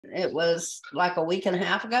It was like a week and a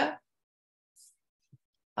half ago.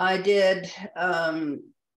 I did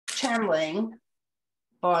channeling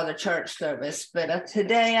for the church service, but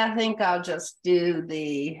today I think I'll just do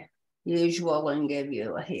the usual and give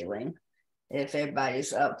you a healing if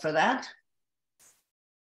everybody's up for that.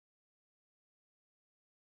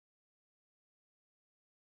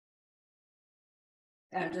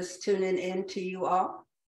 I'm just tuning in to you all.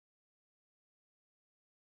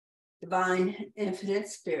 Divine Infinite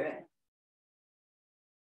Spirit,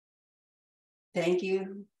 thank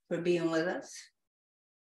you for being with us,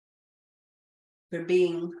 for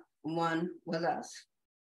being one with us.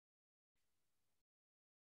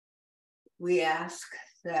 We ask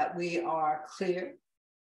that we are clear,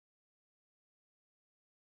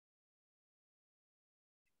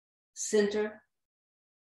 centered,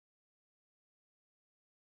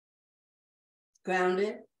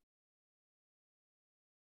 grounded,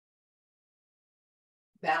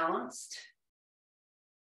 balanced,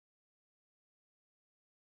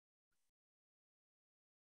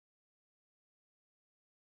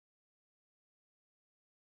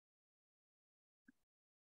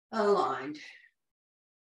 aligned.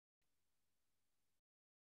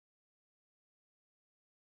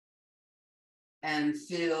 And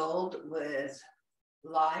filled with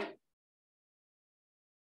light,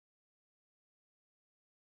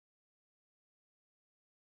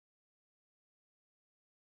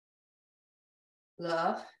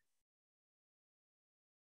 love,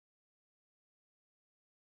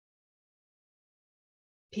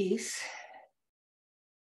 peace,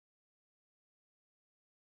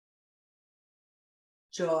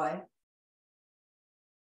 joy,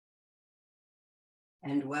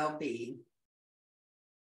 and well-being.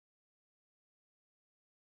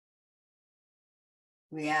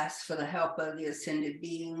 We ask for the help of the ascended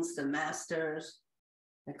beings, the masters,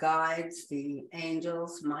 the guides, the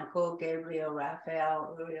angels, Michael, Gabriel,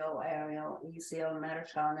 Raphael, Uriel, Ariel, Ezekiel,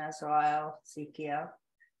 Metatron, Azrael, Ezekiel,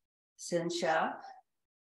 Sinsha,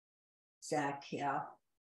 Zachiel,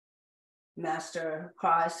 Master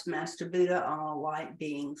Christ, Master Buddha, all light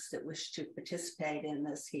beings that wish to participate in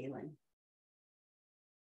this healing.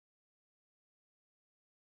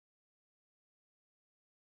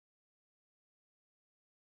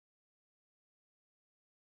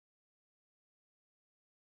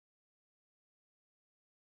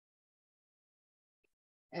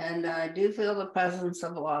 And I do feel the presence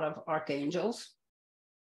of a lot of archangels.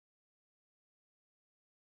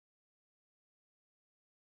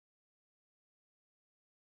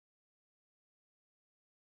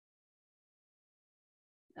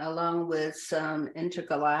 Along with some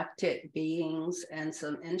intergalactic beings and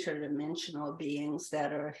some interdimensional beings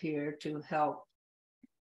that are here to help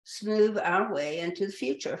smooth our way into the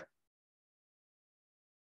future.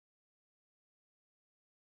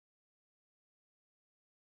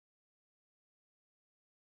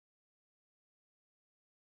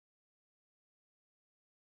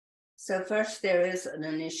 So first, there is an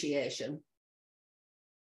initiation.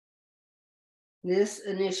 This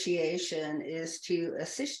initiation is to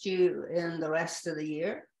assist you in the rest of the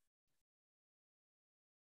year.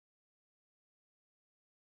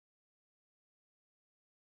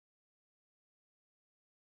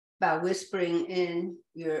 By whispering in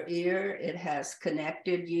your ear, it has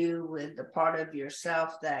connected you with the part of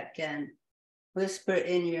yourself that can whisper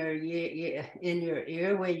in your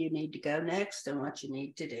ear where you need to go next and what you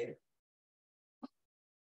need to do.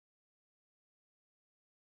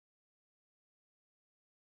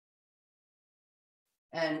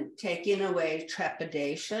 And taking away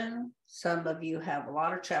trepidation. Some of you have a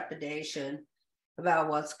lot of trepidation about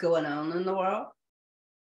what's going on in the world.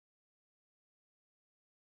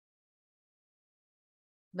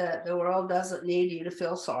 But the world doesn't need you to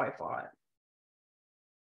feel sorry for it.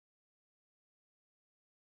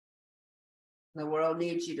 The world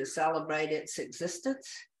needs you to celebrate its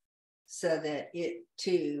existence so that it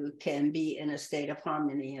too can be in a state of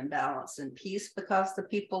harmony and balance and peace, because the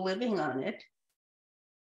people living on it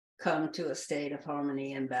come to a state of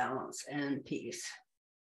harmony and balance and peace.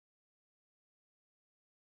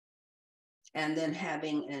 And then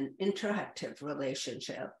having an interactive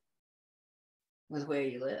relationship with where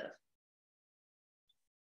you live.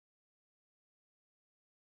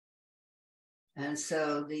 And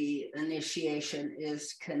so the initiation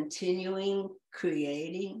is continuing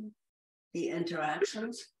creating the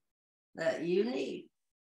interactions that you need.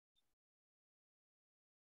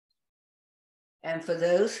 And for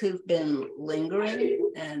those who've been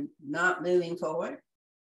lingering and not moving forward,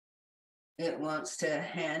 it wants to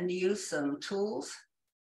hand you some tools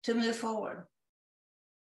to move forward.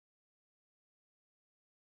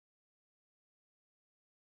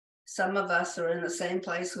 Some of us are in the same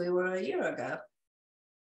place we were a year ago.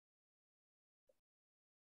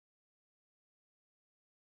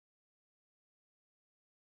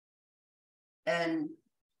 And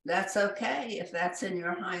that's okay if that's in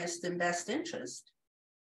your highest and best interest.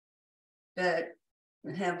 But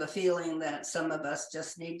I have the feeling that some of us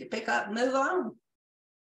just need to pick up and move on.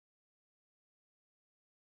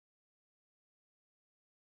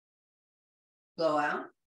 Blow out.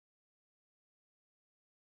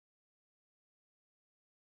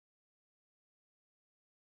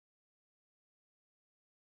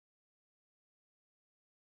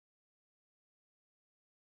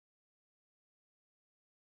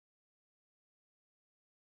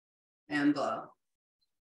 And blow.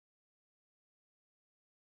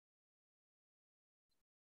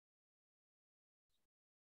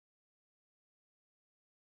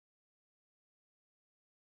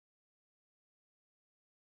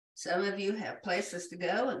 Some of you have places to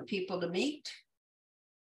go and people to meet.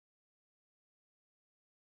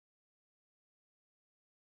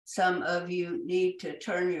 Some of you need to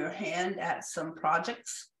turn your hand at some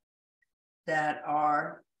projects that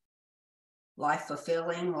are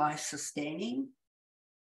life-fulfilling, life-sustaining.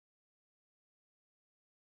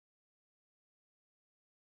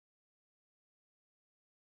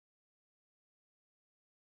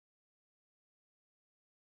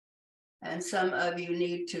 And some of you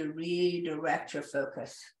need to redirect your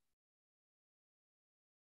focus.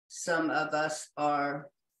 Some of us are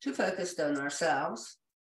too focused on ourselves,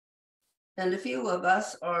 and a few of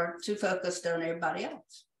us are too focused on everybody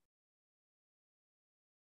else.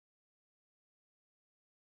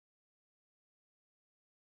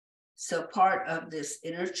 So part of this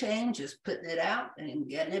interchange is putting it out and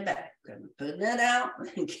getting it back, and putting it out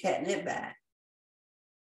and getting it back.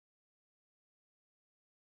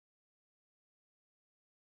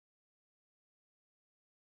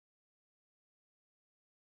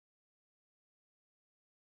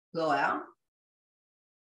 Go out.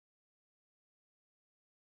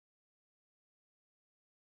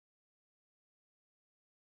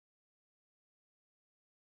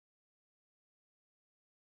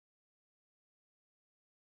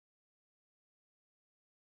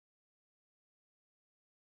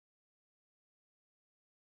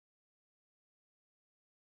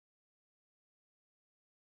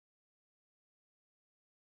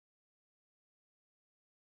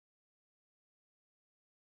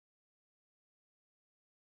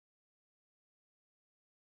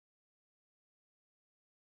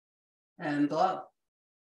 And blow.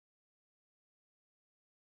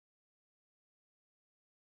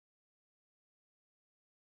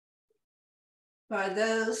 For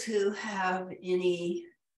those who have any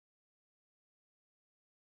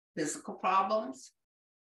physical problems,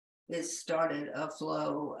 it started a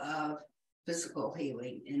flow of physical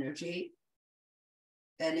healing energy.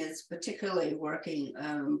 And it's particularly working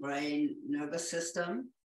on brain, nervous system,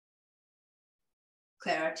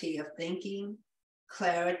 clarity of thinking,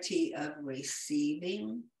 clarity of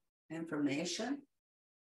receiving information.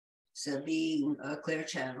 So being a clear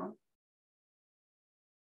channel.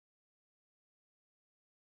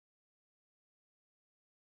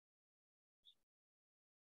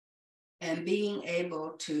 And being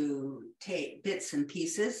able to take bits and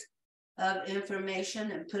pieces of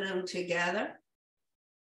information and put them together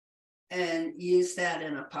and use that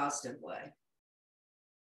in a positive way.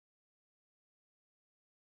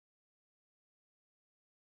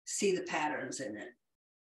 See the patterns in it,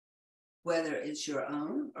 whether it's your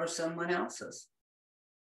own or someone else's.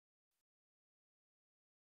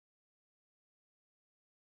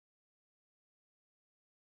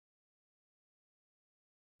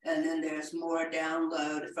 And then there's more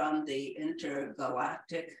download from the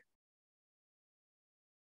intergalactic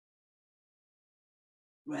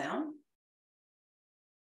realm,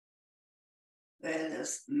 where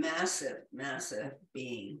this massive, massive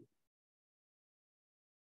being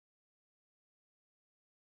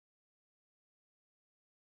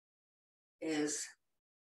is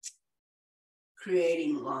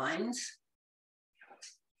creating lines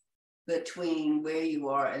between where you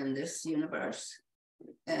are in this universe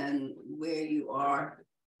and where you are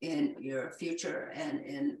in your future and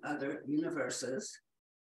in other universes,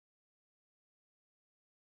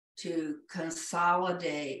 to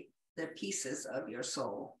consolidate the pieces of your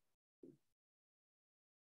soul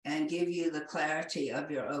and give you the clarity of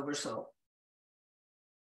your oversoul.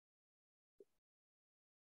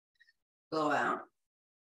 Blow out.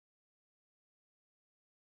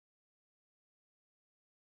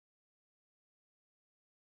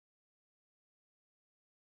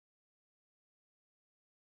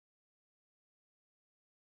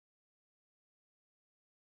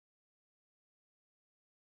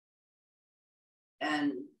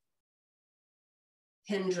 and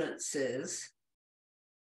hindrances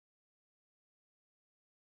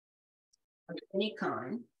of any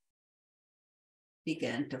kind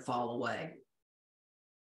begin to fall away.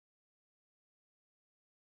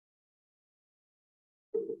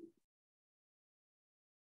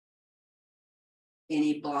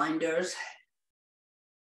 Any blinders,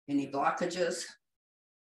 any blockages,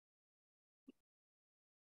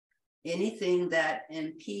 anything that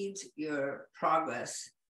impedes your progress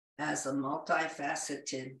as a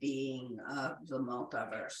multifaceted being of the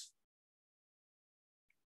multiverse.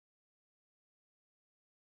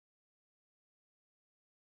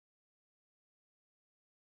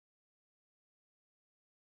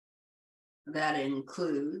 That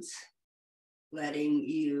includes letting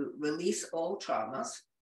you release old traumas,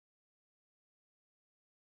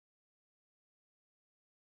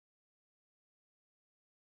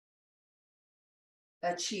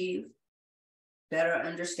 achieve better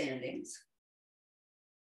understandings,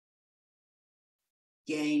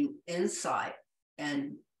 gain insight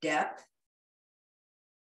and depth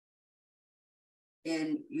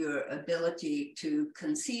in your ability to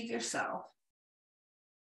conceive yourself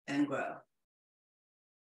and grow.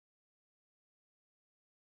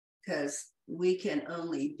 Because we can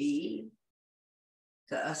only be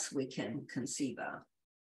the us we can conceive of.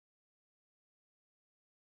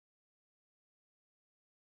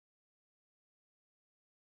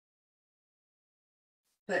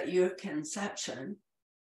 But your conception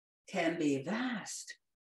can be vast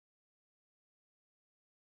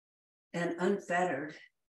and unfettered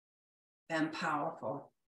and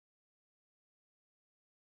powerful.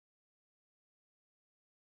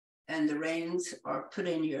 And the reins are put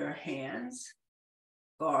in your hands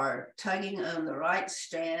for tugging on the right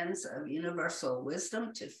strands of universal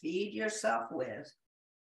wisdom to feed yourself with.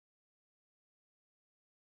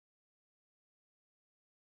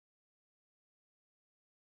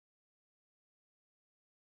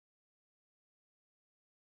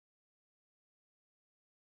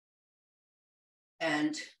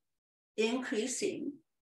 And increasing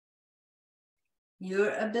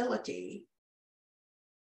your ability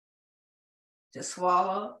to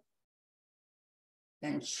swallow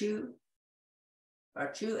and chew, or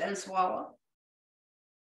chew and swallow,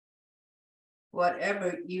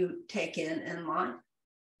 whatever you take in life,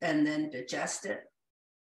 and then digest it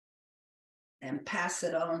and pass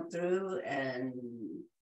it on through, and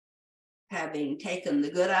having taken the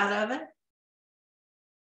good out of it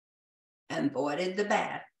and voided the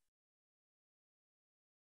bad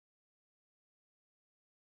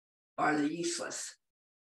or the useless.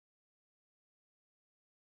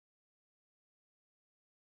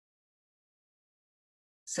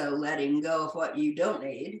 So letting go of what you don't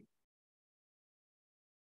need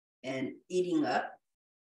and eating up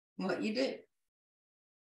what you do.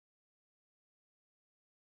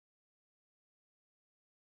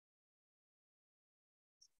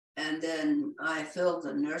 And then I feel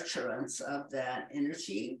the nurturance of that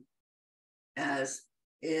energy as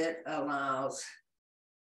it allows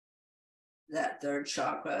that third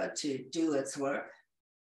chakra to do its work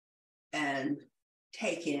and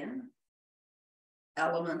take in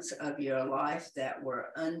elements of your life that were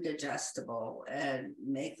undigestible and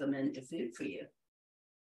make them into food for you.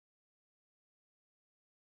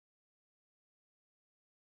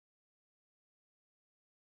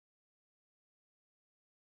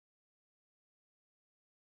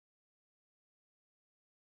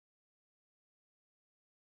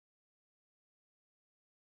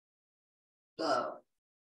 Flow.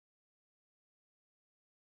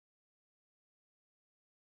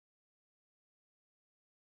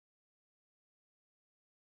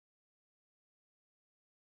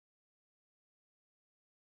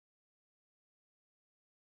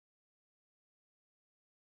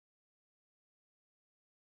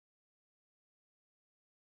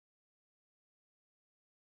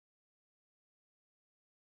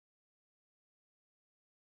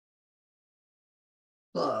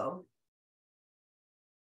 Flow.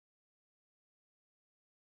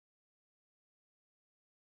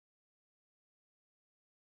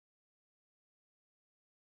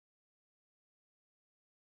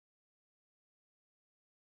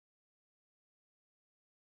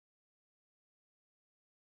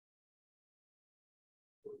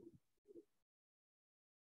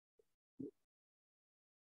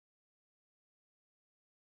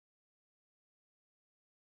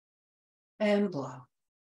 And blow.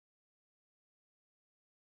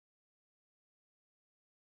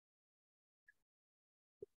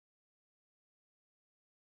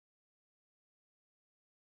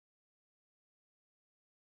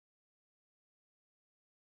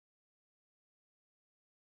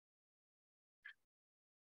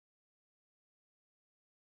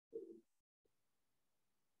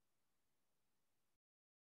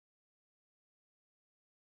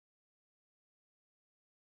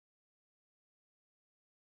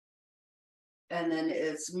 And then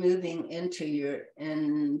it's moving into your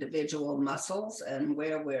individual muscles, and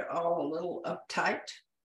where we're all a little uptight.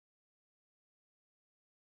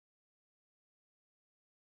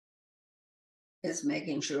 Is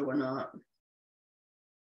making sure we're not.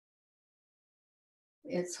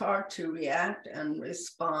 It's hard to react and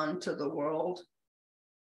respond to the world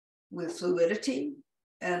with fluidity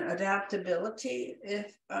and adaptability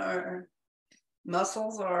if our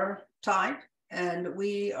muscles are tight and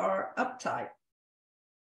we are uptight.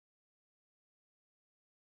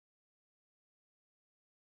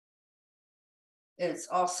 It's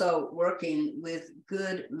also working with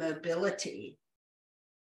good mobility,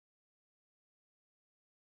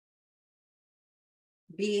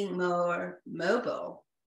 being more mobile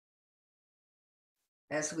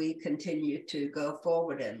as we continue to go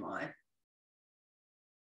forward in life.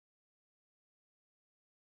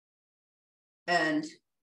 And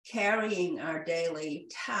carrying our daily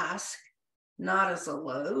task not as a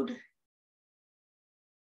load,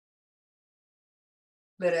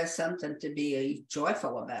 but as something to be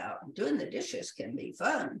joyful about. Doing the dishes can be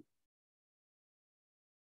fun.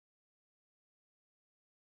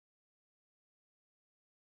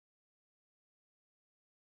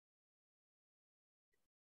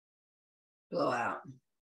 Blow out.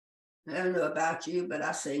 I don't know about you, but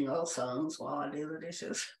I sing old songs while I do the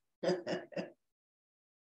dishes.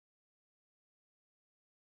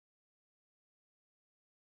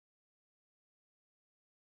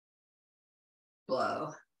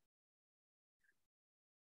 Blow.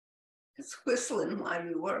 It's whistling while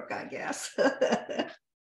you work, I guess.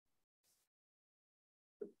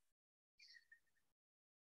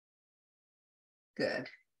 Good.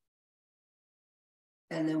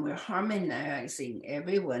 And then we're harmonizing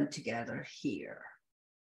everyone together here.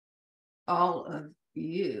 All of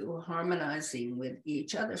you harmonizing with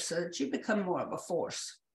each other so that you become more of a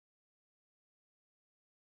force.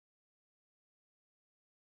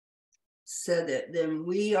 So that then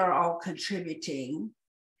we are all contributing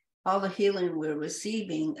all the healing we're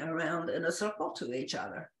receiving around in a circle to each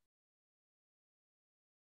other.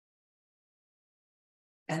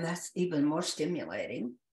 And that's even more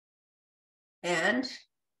stimulating. And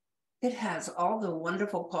it has all the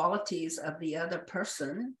wonderful qualities of the other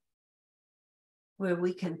person where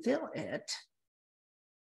we can feel it.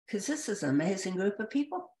 Because this is an amazing group of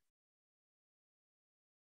people.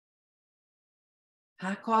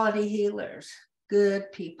 High quality healers,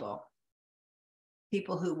 good people.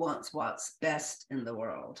 People who want what's best in the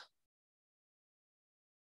world.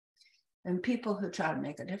 And people who try to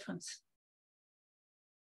make a difference.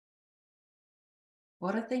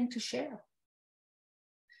 What a thing to share.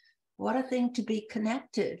 What a thing to be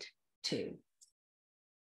connected to.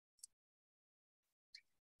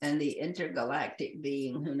 And the intergalactic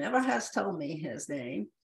being who never has told me his name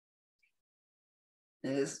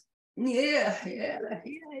is, yeah,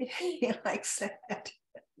 he likes that.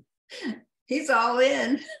 He's all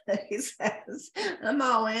in. He says, I'm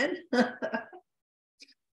all in.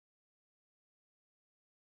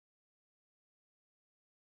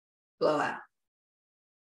 Blow out.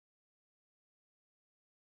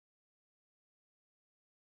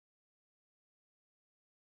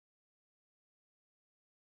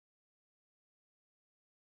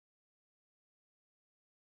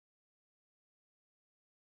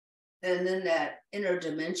 And then that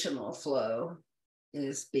interdimensional flow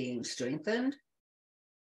is being strengthened.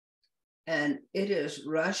 And it is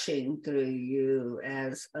rushing through you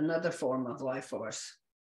as another form of life force.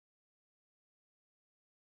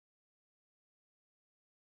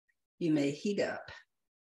 You may heat up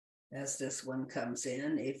as this one comes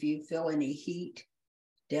in. If you feel any heat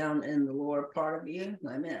down in the lower part of you,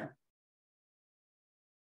 let me know.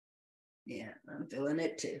 Yeah, I'm feeling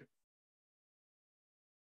it too.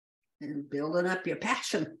 And building up your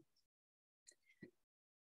passion.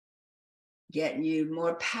 Getting you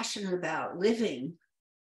more passionate about living,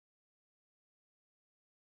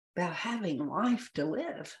 about having life to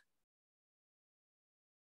live.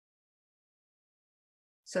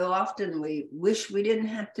 So often we wish we didn't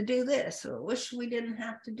have to do this, or wish we didn't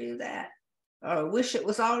have to do that, or wish it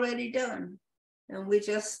was already done. And we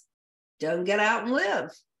just don't get out and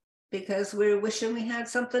live because we're wishing we had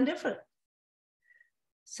something different.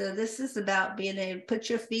 So this is about being able to put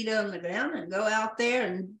your feet on the ground and go out there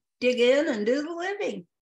and dig in and do the living.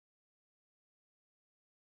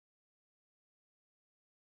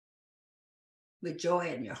 With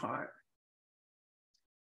joy in your heart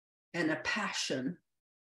and a passion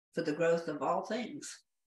for the growth of all things.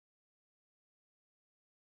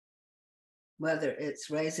 Whether it's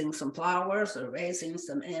raising some flowers or raising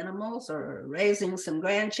some animals or raising some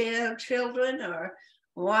grandchildren or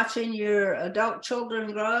watching your adult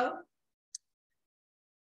children grow up,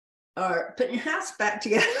 or putting your house back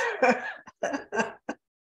together.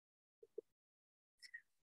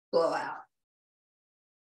 Blow out.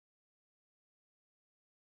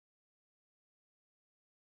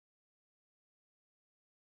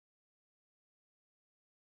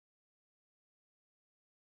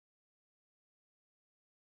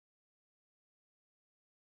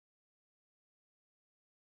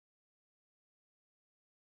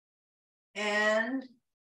 And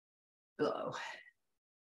blow.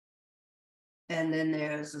 And then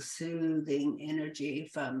there's a soothing energy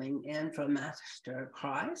coming in from Master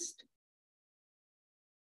Christ.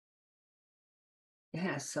 It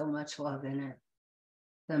has so much love in it.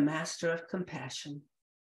 The Master of Compassion.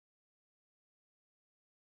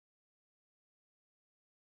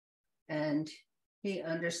 And he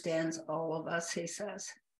understands all of us, he says,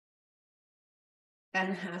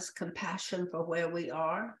 and has compassion for where we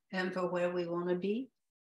are and for where we want to be.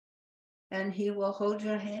 And he will hold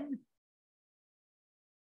your hand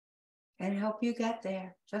and help you get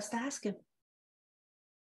there. Just ask him.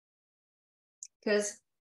 Because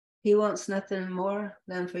he wants nothing more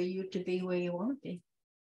than for you to be where you want to be.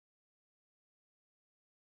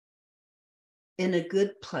 In a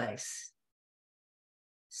good place,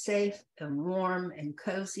 safe and warm and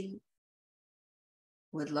cozy,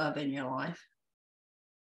 with love in your life.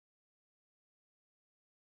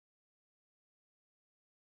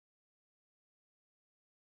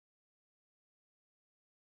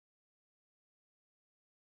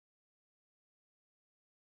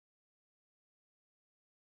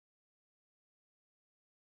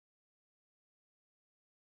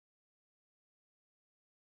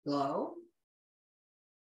 Glow.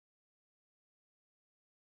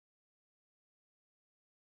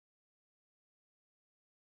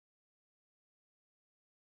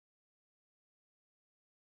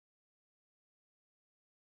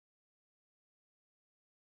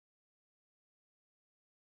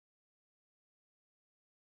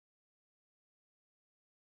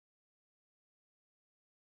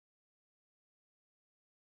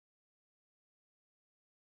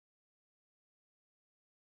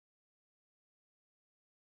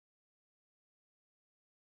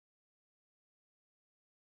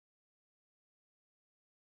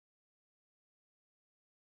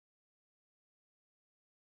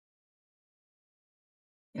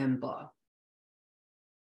 And blow.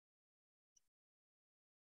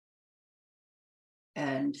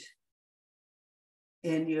 And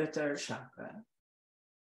in your third chakra,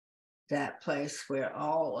 that place where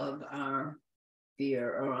all of our fear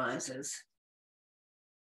arises,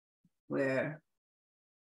 where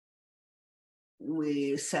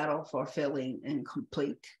we settle for feeling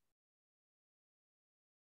incomplete.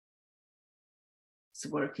 It's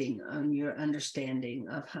working on your understanding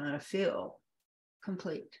of how to feel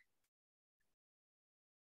complete.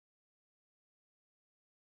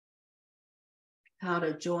 How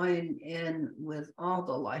to join in with all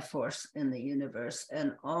the life force in the universe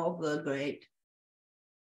and all the great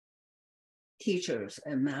teachers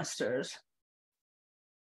and masters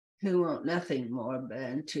who want nothing more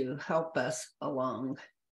than to help us along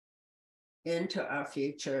into our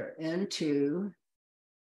future, into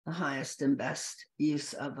the highest and best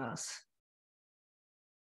use of us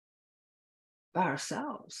by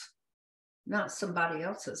ourselves. Not somebody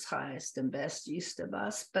else's highest and best use of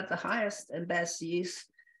us, but the highest and best use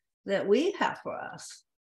that we have for us.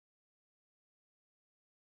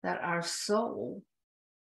 That our soul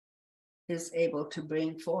is able to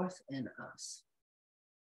bring forth in us.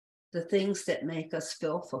 The things that make us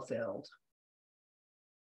feel fulfilled.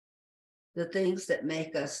 The things that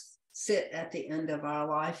make us sit at the end of our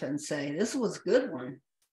life and say, this was a good one.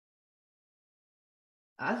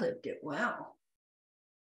 I lived it well.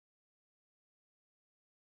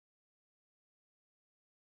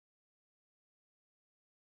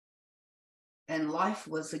 And life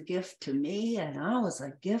was a gift to me, and I was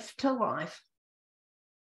a gift to life.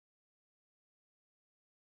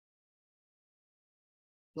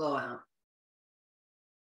 Blow out.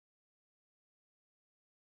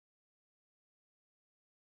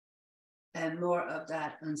 And more of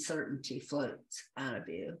that uncertainty floats out of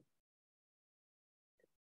you.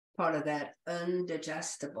 Part of that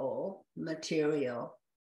undigestible material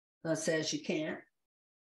that says you can't,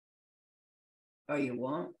 or you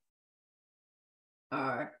won't,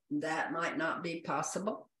 or that might not be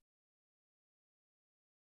possible,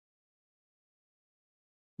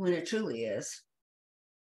 when it truly is.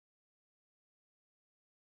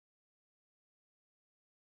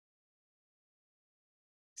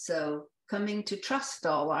 So coming to trust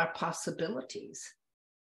all our possibilities.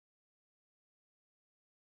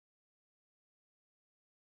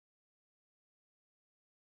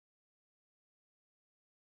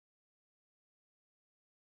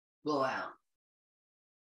 Blow out.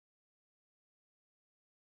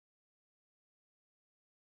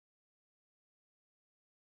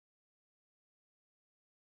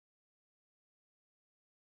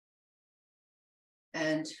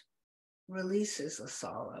 And releases the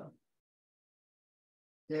sorrow.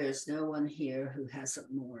 There is no one here who hasn't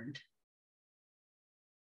mourned.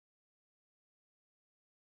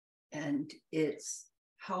 And it's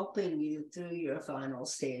helping you through your final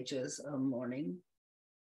stages of mourning.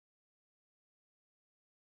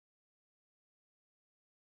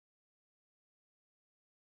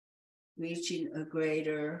 Reaching a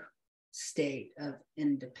greater state of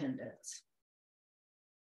independence.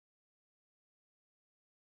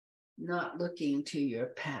 Not looking to your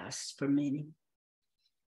past for meaning.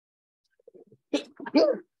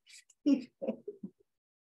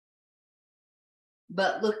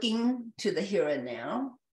 But looking to the here and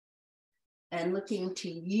now, and looking to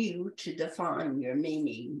you to define your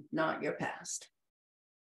meaning, not your past.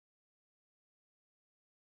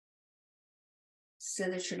 So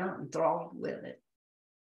that you're not enthralled with it,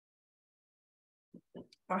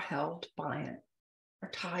 or held by it, or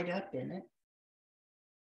tied up in it.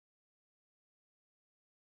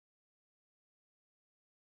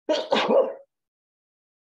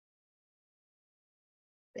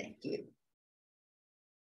 Thank you.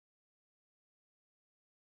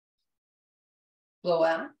 Blow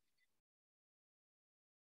out.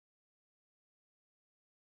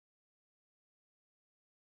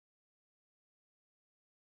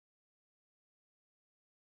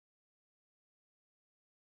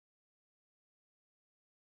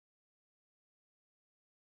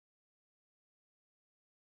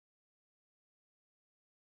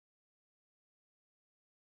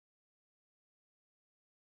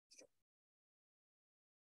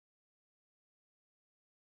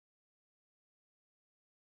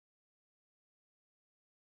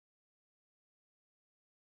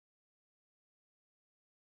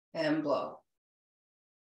 And blow.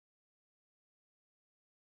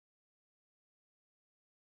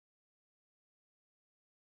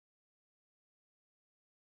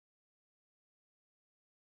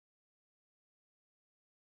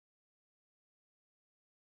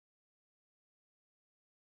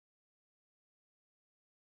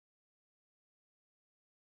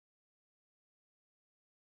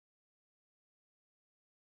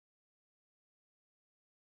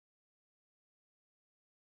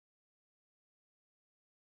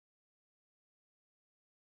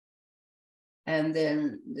 And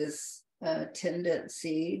then this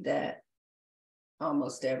tendency that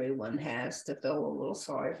almost everyone has to feel a little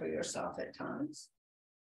sorry for yourself at times.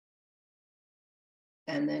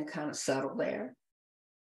 And then kind of settle there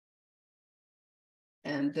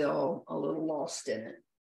and feel a little lost in it.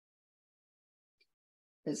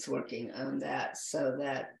 It's working on that so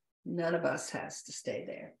that none of us has to stay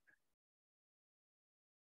there.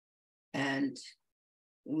 And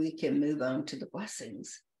we can move on to the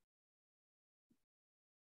blessings.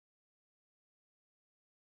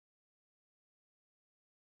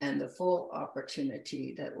 And the full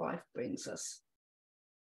opportunity that life brings us.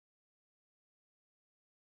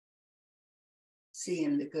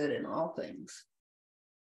 Seeing the good in all things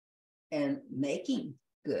and making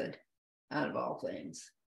good out of all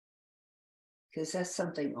things. Because that's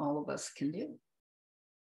something all of us can do.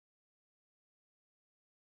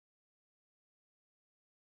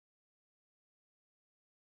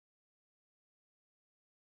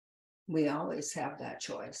 We always have that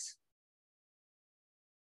choice.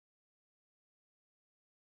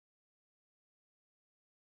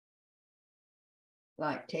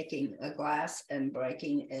 Like taking a glass and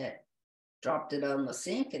breaking it, dropped it on the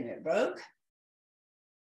sink and it broke.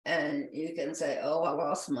 And you can say, oh, I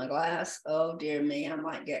lost my glass. Oh, dear me, I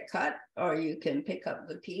might get cut. Or you can pick up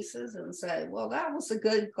the pieces and say, well, that was a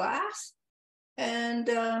good glass. And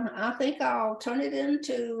I think I'll turn it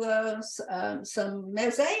into some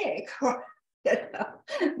mosaic or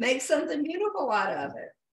make something beautiful out of it.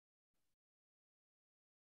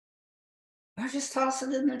 Or just toss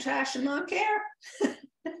it in the trash and not care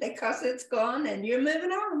because it's gone and you're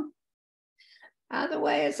moving on. Either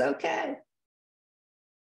way, it's okay.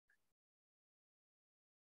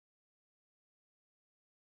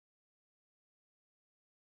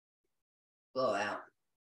 Blow out.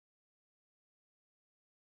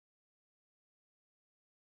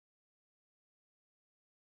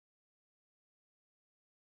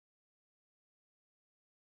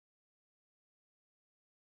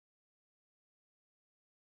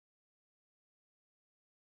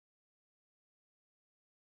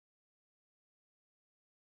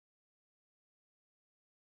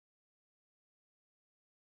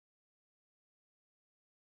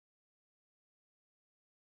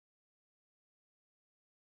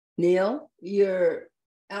 Neil, your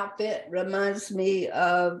outfit reminds me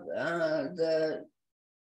of the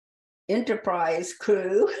Enterprise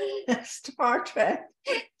crew, Star Trek,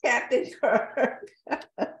 Captain Kirk,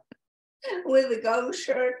 with the gold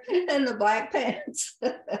shirt and the black pants.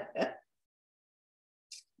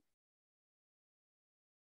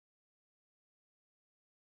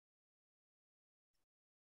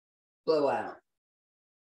 Blow out.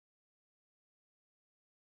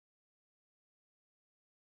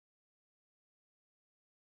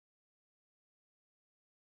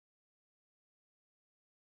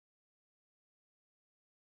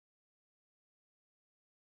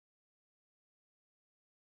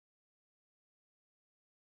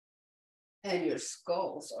 And your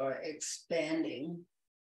skulls are expanding.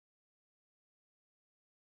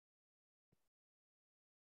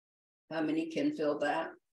 How many can feel that?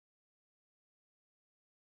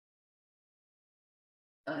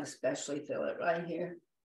 I especially feel it right here.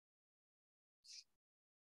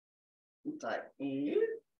 It's like,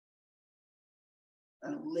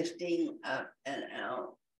 I'm lifting up and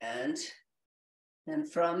out, and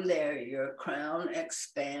from there your crown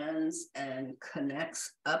expands and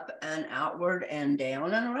connects up and outward and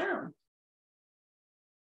down and around.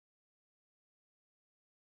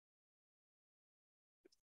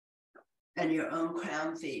 And your own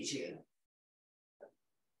crown feeds you.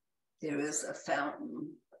 There is a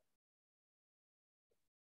fountain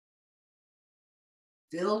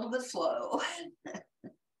filled with flow.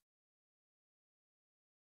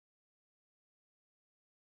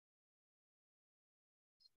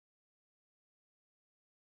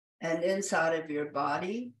 And inside of your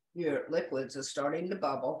body, your liquids are starting to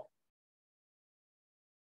bubble.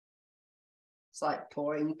 It's like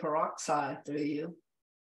pouring peroxide through you.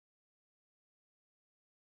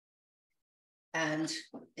 And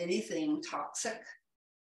anything toxic,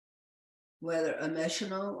 whether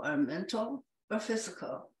emotional or mental or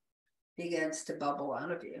physical, begins to bubble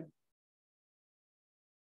out of you.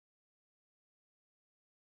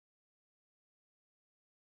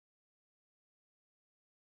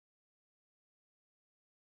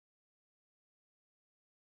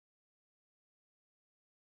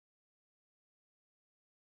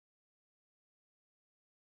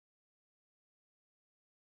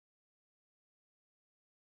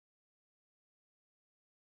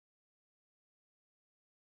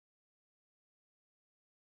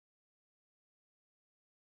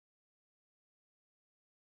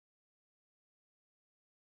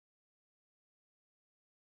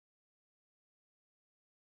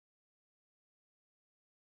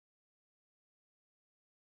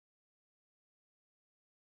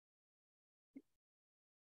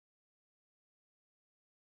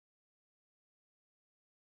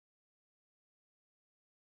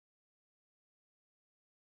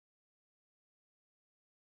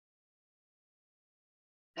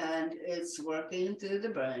 And it's working through the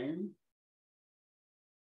brain.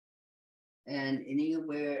 And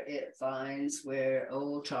anywhere it finds where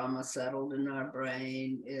old trauma settled in our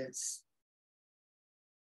brain, it's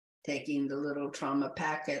taking the little trauma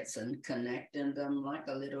packets and connecting them like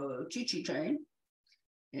a little choo-choo train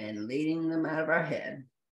and leading them out of our head.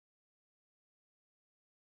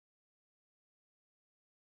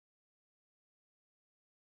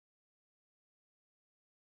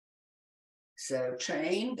 So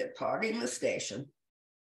train departing the station.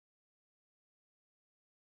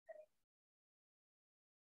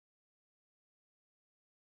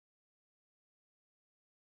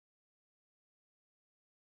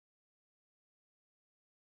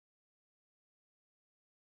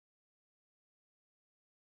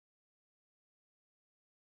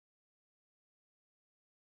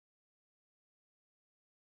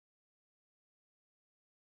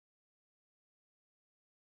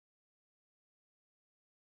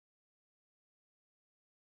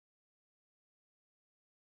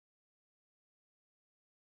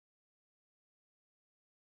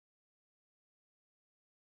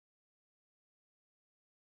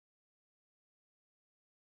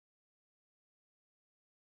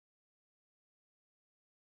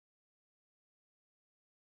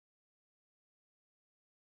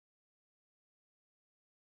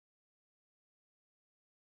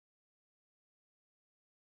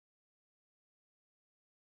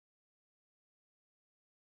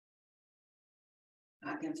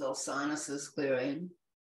 I can feel sinuses clearing,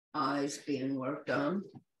 eyes being worked on,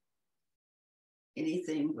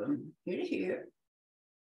 anything from here to here,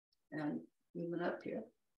 and even up here.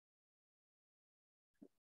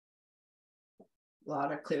 A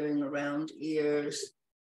lot of clearing around ears.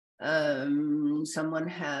 Someone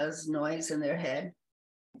has noise in their head.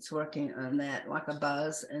 It's working on that, like a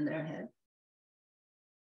buzz in their head.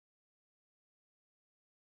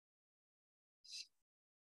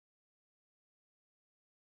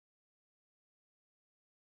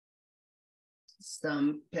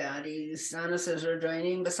 Somebody's sinuses are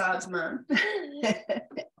draining besides mine.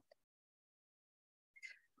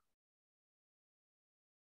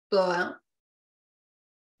 Blow out.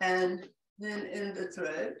 And then in the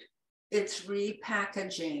throat, it's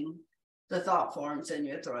repackaging the thought forms in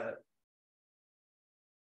your throat.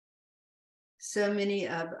 So many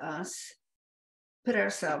of us put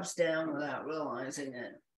ourselves down without realizing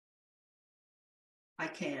it. I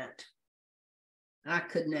can't. I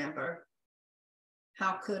could never.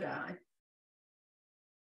 How could I?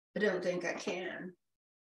 I don't think I can.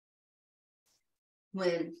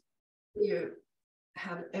 When you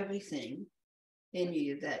have everything in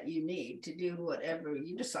you that you need to do whatever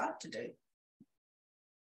you decide to do.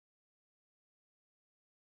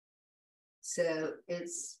 So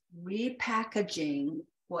it's repackaging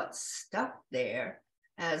what's stuck there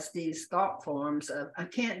as these thought forms of, I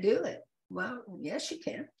can't do it. Well, yes, you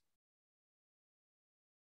can.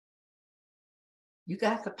 You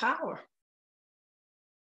got the power.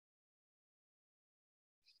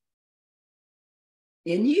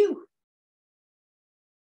 In you.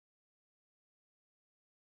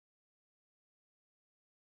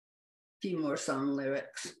 A few more song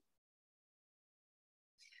lyrics.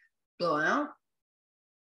 Blow out.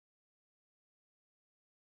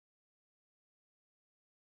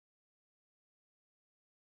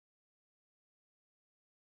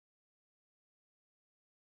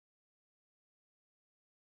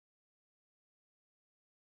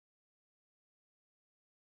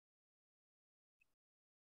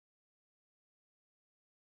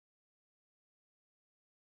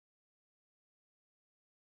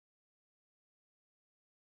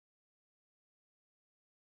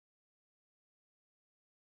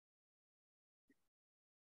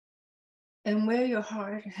 And where your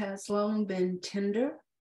heart has long been tender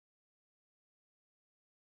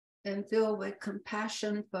and filled with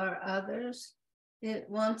compassion for others, it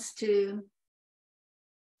wants to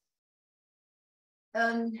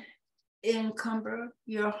unencumber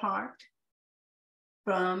your heart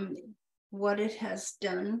from what it has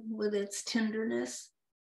done with its tenderness,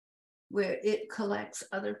 where it collects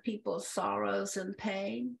other people's sorrows and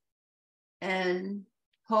pain and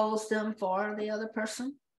holds them for the other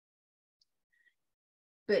person.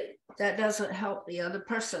 But that doesn't help the other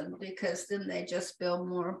person, because then they just feel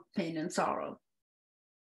more pain and sorrow.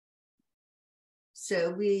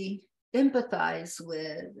 So we empathize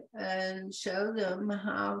with and show them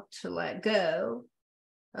how to let go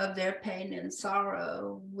of their pain and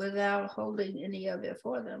sorrow without holding any of it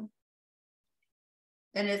for them.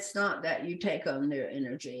 And it's not that you take on their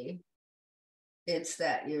energy. It's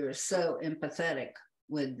that you're so empathetic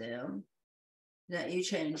with them that you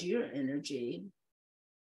change your energy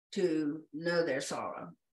to know their sorrow.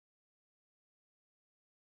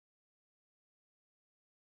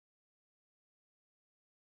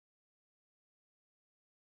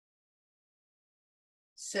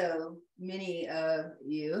 So many of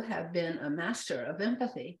you have been a master of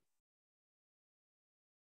empathy.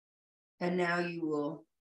 And now you will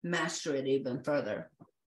master it even further.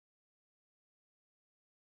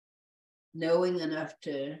 Knowing enough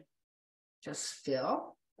to just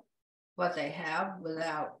feel what they have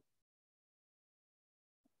without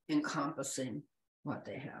encompassing what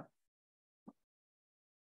they have.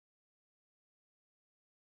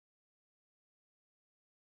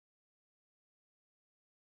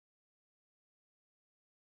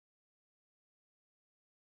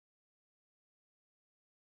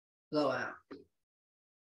 Blow out.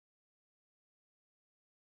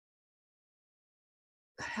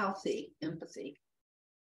 Healthy empathy.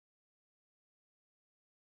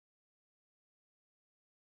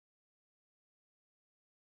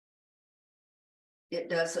 It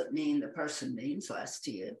doesn't mean the person means less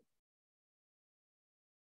to you.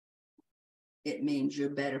 It means you're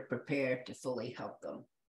better prepared to fully help them.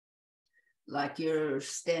 Like you're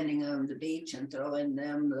standing on the beach and throwing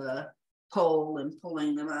them the pole and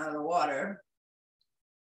pulling them out of the water,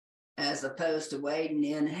 as opposed to wading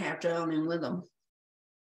in and half drowning with them.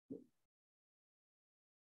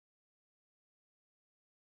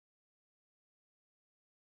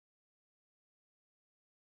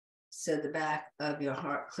 So the back of your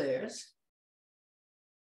heart clears.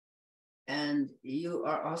 And you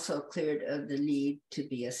are also cleared of the need to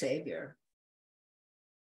be a savior.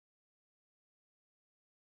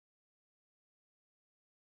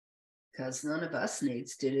 Because none of us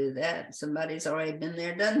needs to do that. Somebody's already been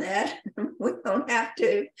there, done that. We don't have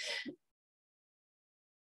to.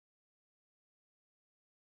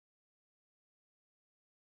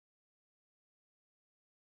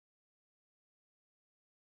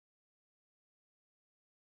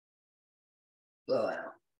 Blow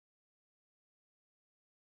out.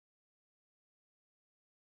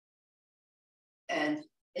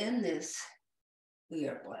 In this, we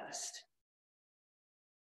are blessed.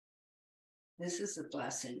 This is a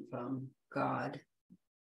blessing from God,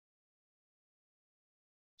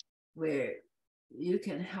 where you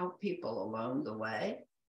can help people along the way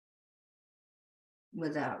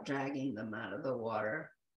without dragging them out of the water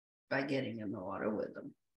by getting in the water with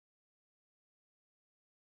them.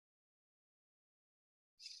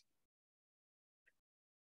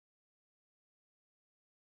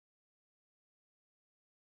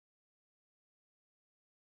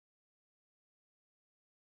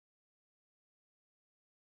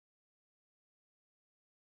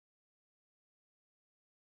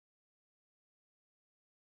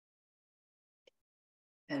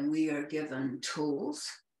 And we are given tools,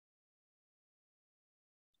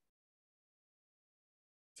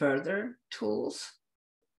 further tools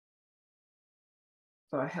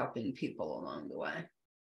for helping people along the way.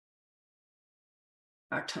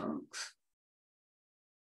 Our tongues,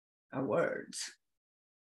 our words,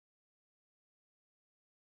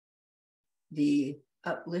 the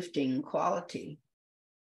uplifting quality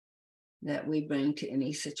that we bring to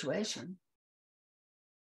any situation.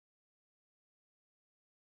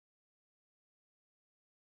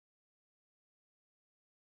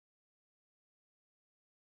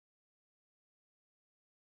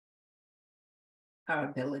 Our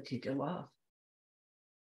ability to love.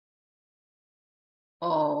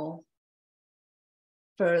 All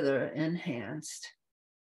further enhanced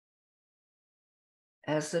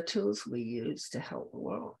as the tools we use to help the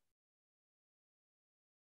world.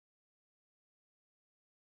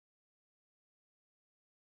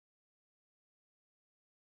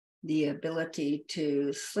 The ability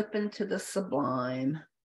to slip into the sublime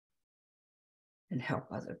and help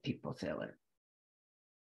other people feel it.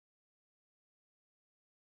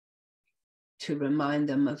 To remind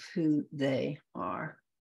them of who they are.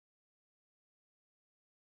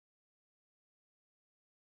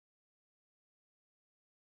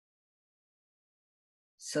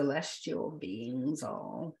 Celestial beings,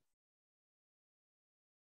 all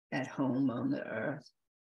at home on the earth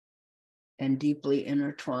and deeply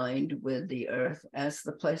intertwined with the earth as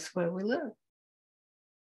the place where we live.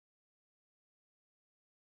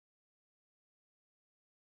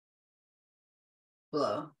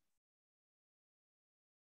 Blow.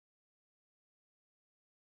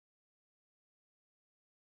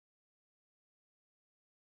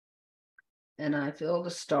 And I feel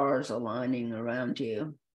the stars aligning around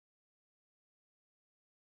you.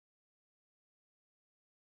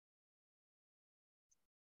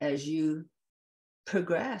 As you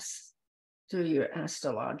progress through your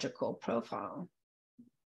astrological profile.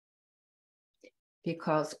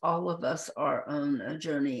 Because all of us are on a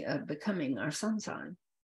journey of becoming our sun sign.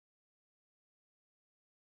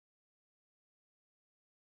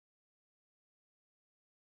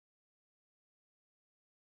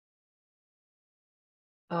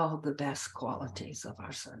 All the best qualities of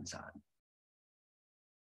our sun sign.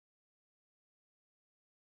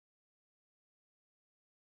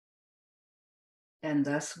 And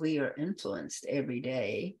thus we are influenced every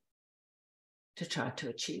day to try to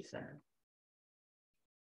achieve that.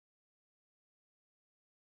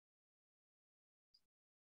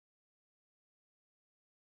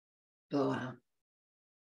 Blow out.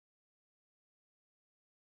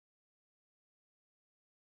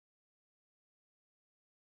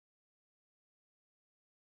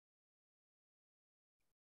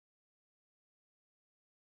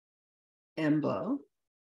 And blow.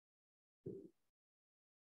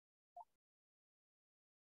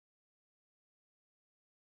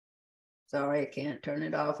 Sorry, I can't turn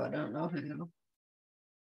it off. I don't know how. From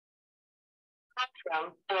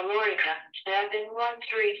Florida,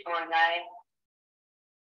 71349.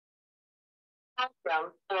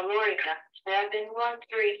 From Florida,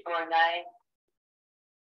 71349.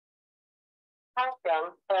 From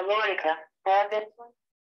Florida, 7.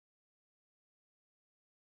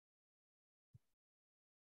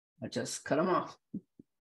 I just cut them off.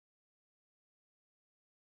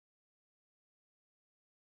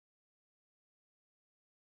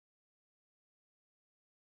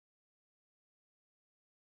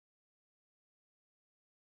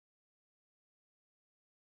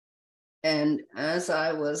 And as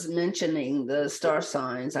I was mentioning the star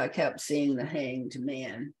signs, I kept seeing the hanged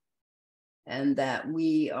man, and that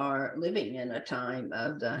we are living in a time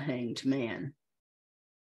of the hanged man.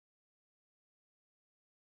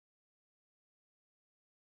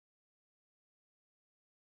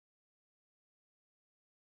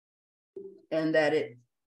 And that it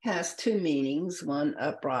has two meanings, one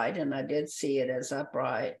upright, and I did see it as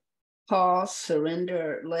upright. Pause,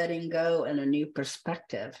 surrender, letting go, and a new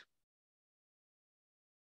perspective.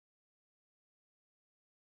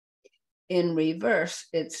 in reverse,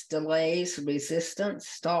 it's delays, resistance,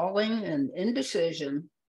 stalling, and indecision.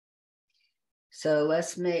 So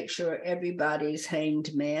let's make sure everybody's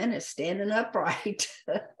hanged man is standing upright,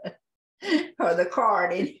 or the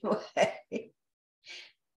card anyway.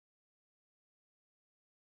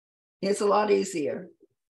 It's a lot easier.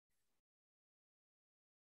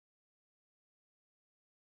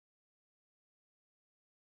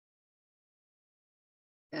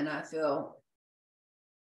 And I feel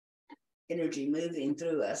energy moving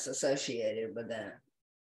through us associated with that.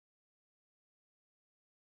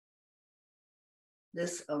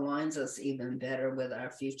 This aligns us even better with our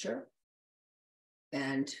future,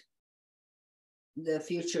 and the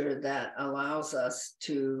future that allows us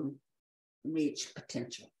to reach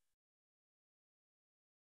potential.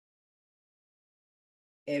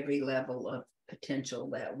 Every level of potential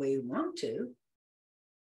that we want to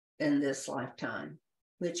in this lifetime,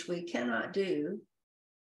 which we cannot do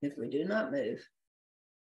if we do not move.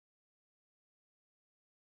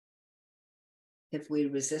 If we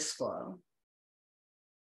resist flow.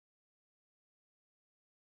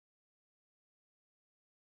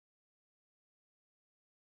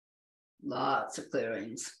 Lots of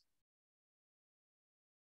clearings.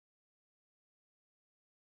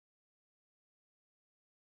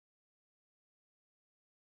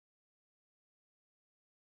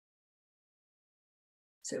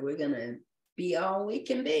 So we're going to be all we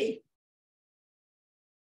can be.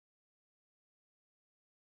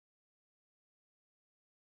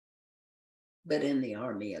 But in the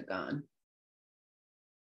army of God.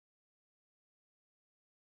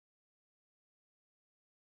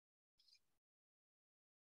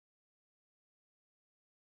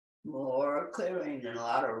 More clearing and a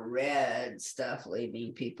lot of red stuff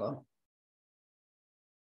leaving people.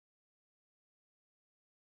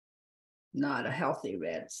 Not a healthy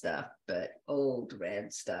red stuff, but old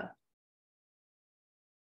red stuff.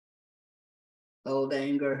 Old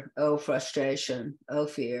anger, old frustration, old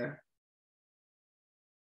fear.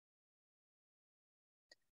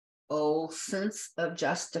 Old sense of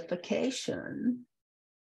justification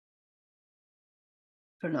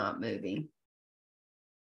for not moving.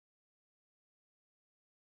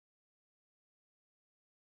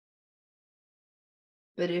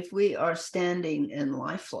 But if we are standing in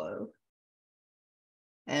life flow,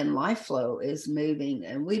 and life flow is moving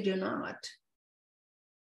and we do not,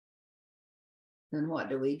 then what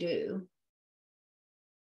do?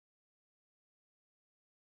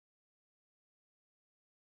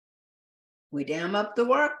 We dam up the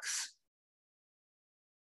works.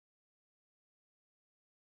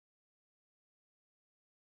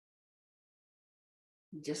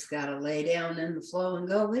 You just got to lay down in the flow and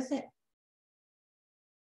go with it.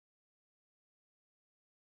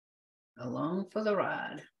 Along for the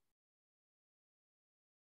ride.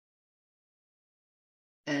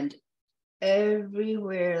 And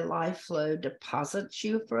everywhere life flow deposits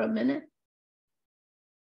you for a minute,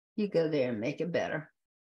 you go there and make it better.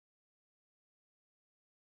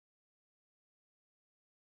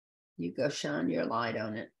 You go shine your light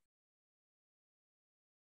on it.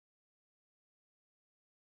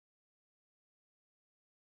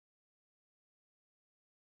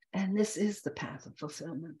 And this is the path of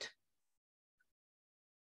fulfillment.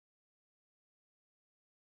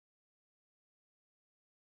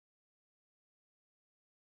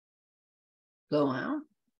 Go out.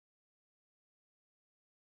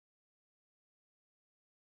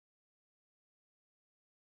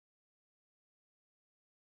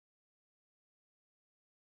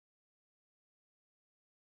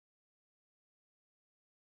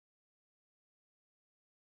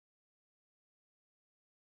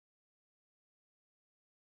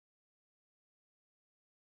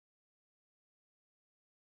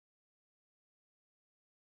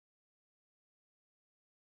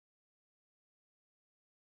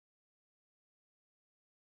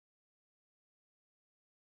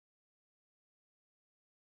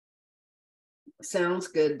 Sounds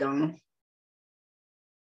good, Donna.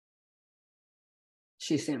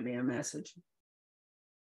 She sent me a message.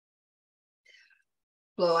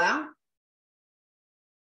 Blow out.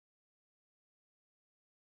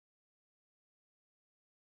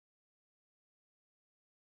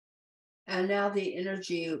 And now the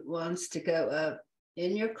energy wants to go up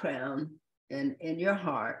in your crown and in your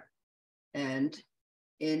heart and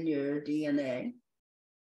in your DNA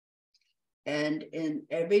and in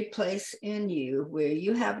every place in you where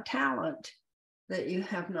you have talent that you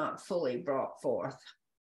have not fully brought forth.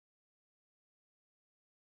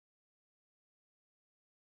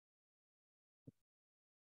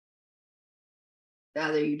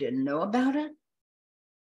 Either you didn't know about it,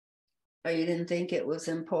 or you didn't think it was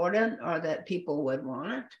important, or that people would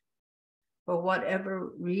want it. For whatever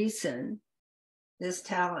reason, this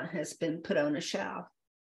talent has been put on a shelf.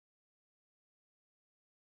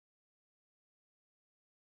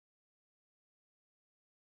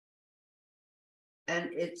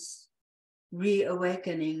 And it's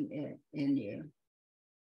reawakening it in you.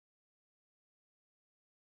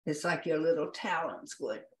 It's like your little talents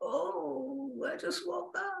going, oh, I just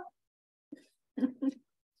woke up.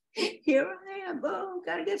 Here I am. Oh,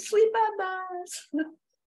 gotta get sleep eyes.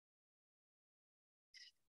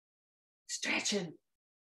 Stretching.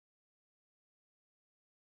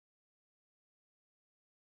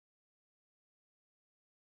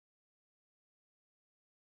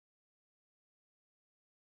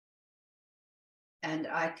 And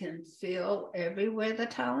I can feel everywhere the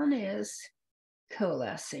talent is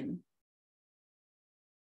coalescing.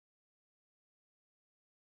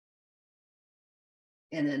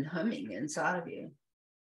 And then humming inside of you.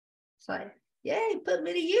 It's like, yay, put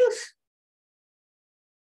me to use.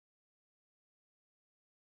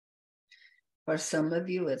 For some of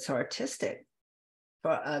you, it's artistic.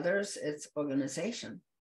 For others, it's organization.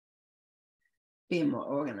 Being more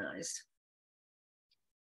organized.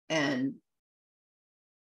 And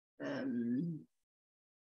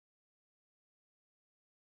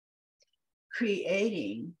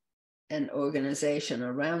creating an organization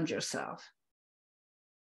around yourself.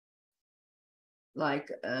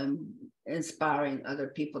 Like inspiring other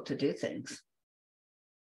people to do things.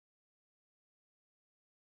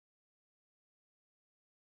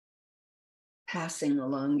 Passing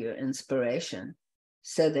along your inspiration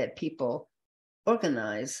so that people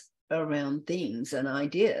organize around things and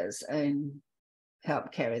ideas and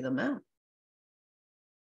help carry them out.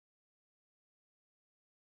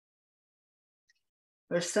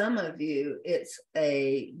 For some of you, it's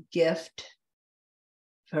a gift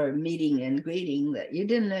for meeting and greeting that you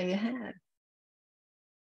didn't know you had.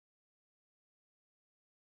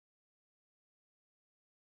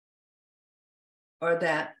 Or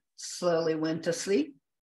that slowly went to sleep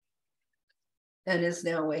and is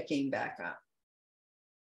now waking back up.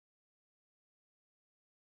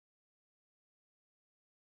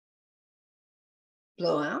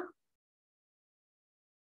 Blow out.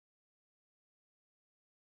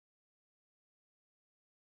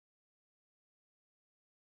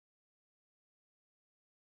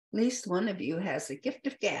 At least one of you has a gift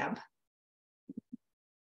of gab.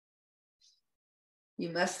 You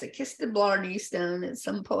must have kissed the Blarney Stone at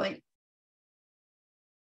some point.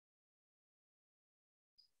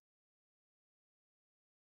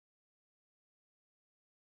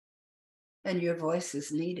 And your voice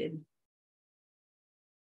is needed.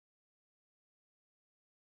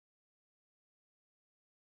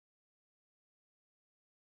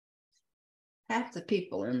 Half the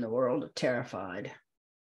people in the world are terrified.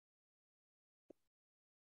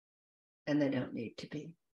 And they don't need to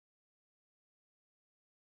be.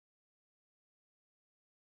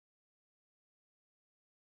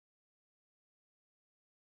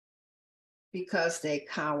 Because they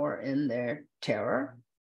cower in their terror.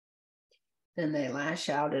 Then they lash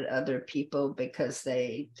out at other people because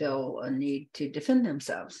they feel a need to defend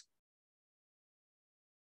themselves.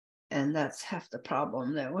 And that's half the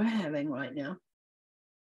problem that we're having right now.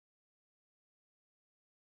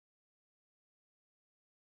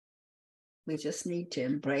 We just need to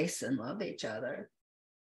embrace and love each other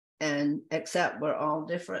and accept we're all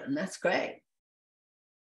different, and that's great.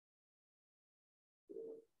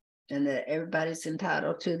 And that everybody's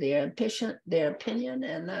entitled to their opinion,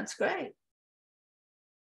 and that's great.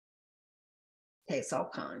 Takes all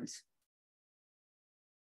kinds.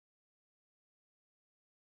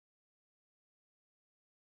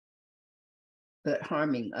 But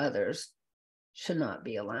harming others should not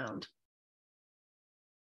be allowed.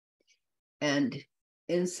 And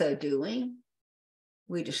in so doing,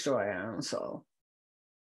 we destroy our own soul.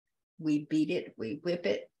 We beat it, we whip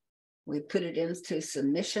it, we put it into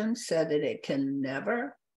submission so that it can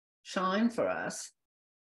never shine for us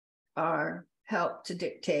or help to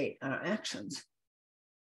dictate our actions.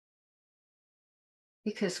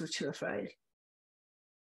 Because we're too afraid.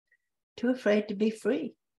 Too afraid to be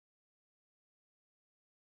free.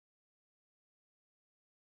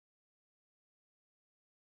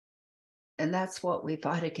 And that's what we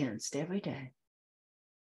fight against every day.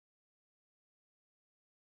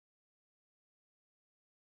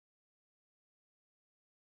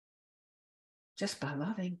 Just by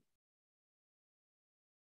loving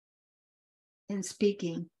and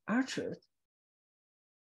speaking our truth.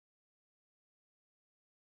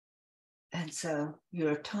 And so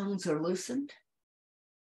your tongues are loosened.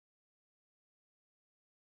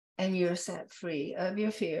 and you're set free of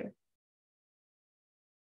your fear.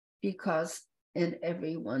 Because in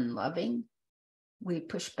everyone loving, we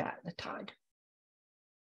push back the tide.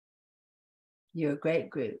 You're a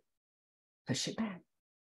great group. Push it back.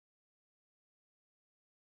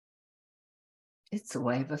 It's a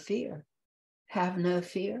wave of fear. Have no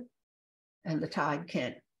fear, and the tide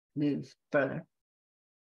can't move further.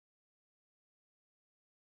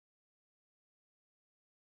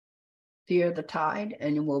 Fear the tide,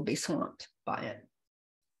 and you will be swamped by it.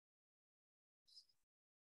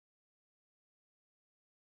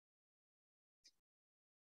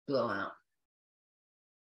 Blow out.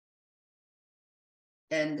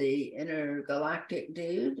 And the intergalactic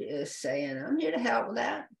dude is saying, I'm here to help with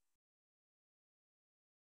that.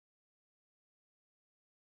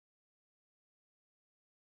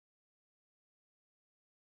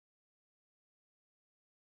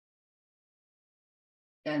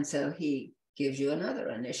 And so he gives you another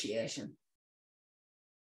initiation.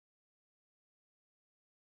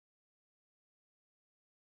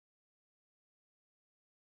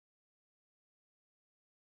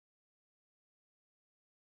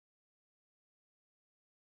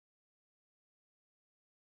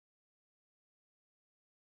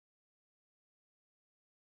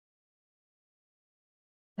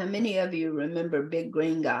 How many of you remember Big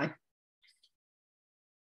Green Guy?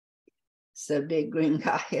 So Big Green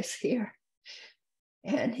Guy is here.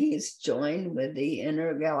 And he's joined with the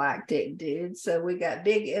intergalactic dude. So we got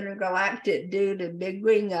Big Intergalactic Dude and Big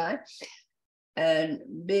Green Guy. And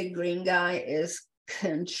Big Green Guy is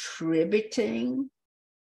contributing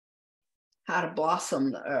how to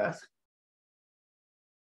blossom the earth.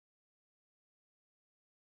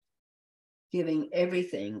 Giving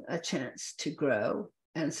everything a chance to grow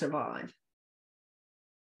and survive.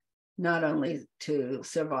 Not only to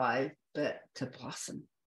survive, but to blossom.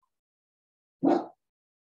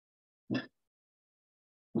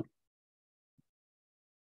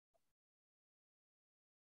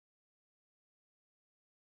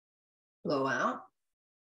 Blow out.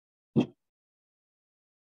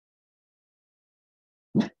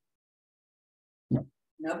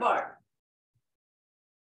 No bark.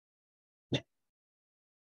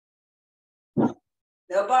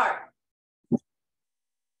 No bark.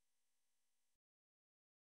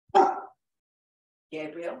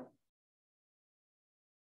 Gabriel.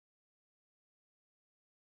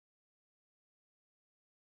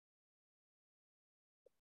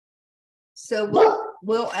 So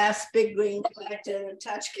we'll ask Big Green Guy to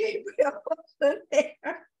touch Gabriel there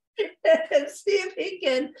and see if he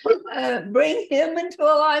can bring him into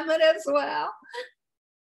alignment as well.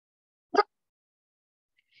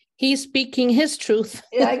 He's speaking his truth.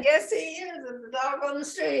 Yeah, I guess he is. It's the dog on the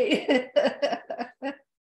street.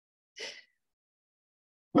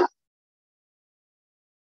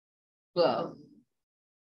 Blow.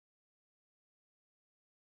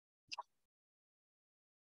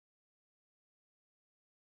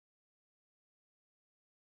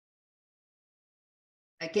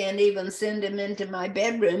 I can't even send him into my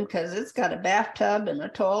bedroom because it's got a bathtub and a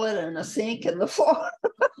toilet and a sink in the floor.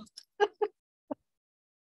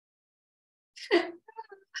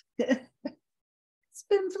 It's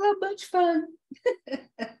been so much fun.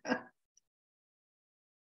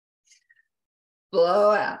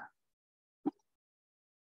 Blow out.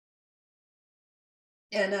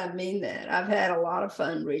 And I mean that. I've had a lot of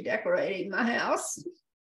fun redecorating my house.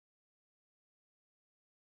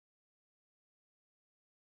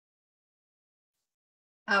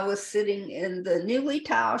 I was sitting in the newly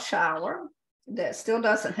tiled shower that still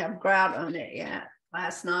doesn't have grout on it yet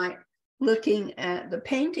last night, looking at the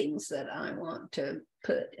paintings that I want to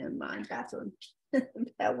put in my bathroom.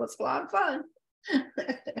 That was a lot of fun.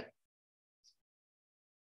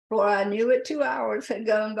 Before I knew it, 2 hours had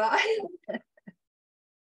gone by.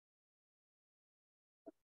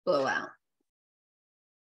 Blow out.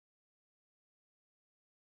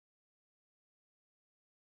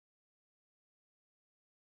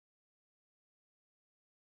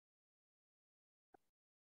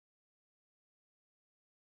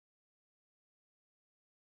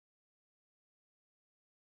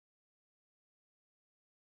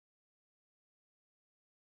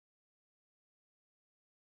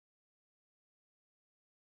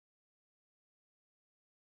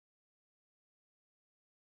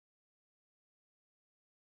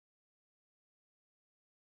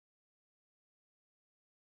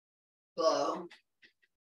 Blow.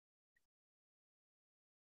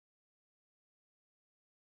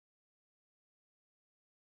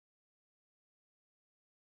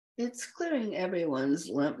 It's clearing everyone's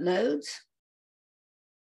lymph nodes.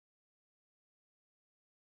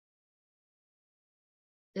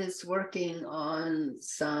 It's working on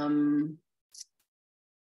some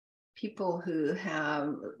people who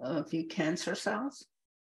have a few cancer cells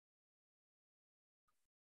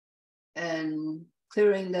and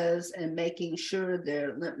clearing those and making sure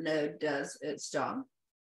their lymph node does its job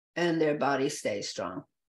and their body stays strong.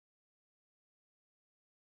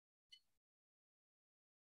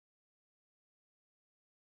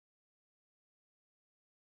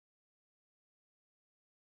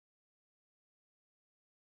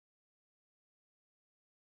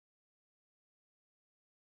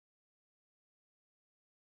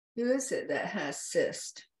 Who is it that has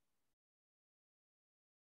cyst?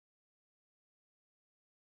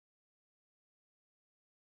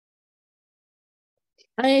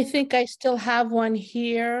 I think I still have one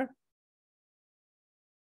here.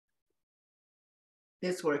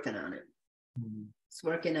 It's working on it. It's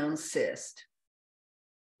working on cyst.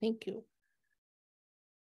 Thank you.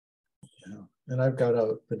 Yeah. And I've got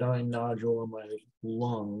a benign nodule on my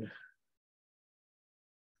lung.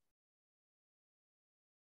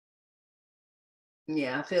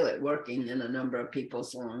 Yeah, I feel it working in a number of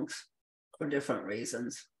people's lungs for different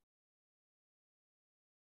reasons.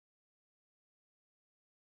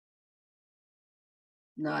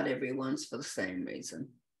 Not everyone's for the same reason.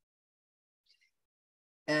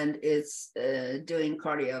 And it's doing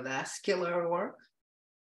cardiovascular work.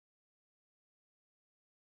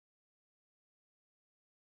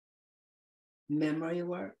 Memory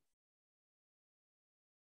work.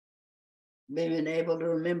 Being able to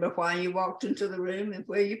remember why you walked into the room and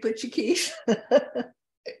where you put your keys.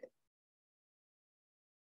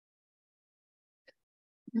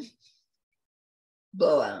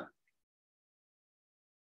 Blowout.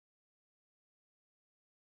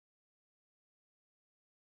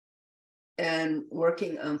 And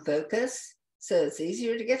working on focus, so it's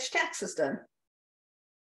easier to get your taxes done.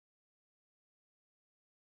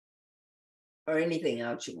 Or anything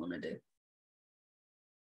else you want to do.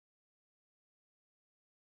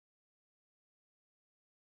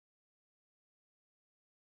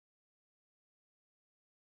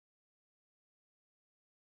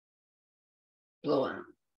 Blowout.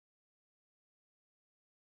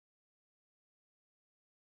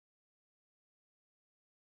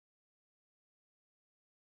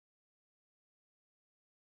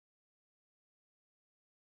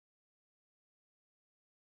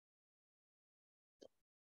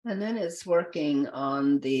 And then it's working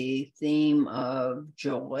on the theme of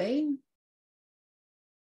joy.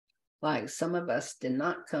 Like some of us did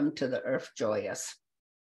not come to the earth joyous.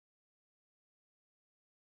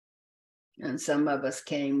 And some of us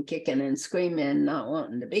came kicking and screaming, not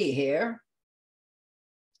wanting to be here.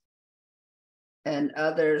 And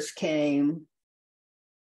others came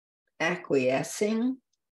acquiescing,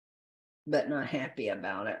 but not happy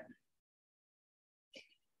about it.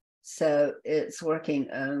 So it's working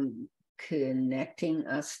on connecting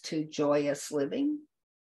us to joyous living,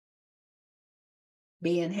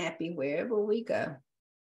 being happy wherever we go,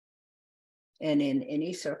 and in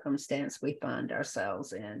any circumstance we find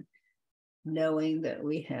ourselves in, knowing that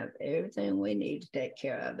we have everything we need to take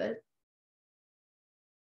care of it,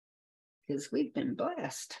 because we've been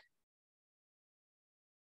blessed.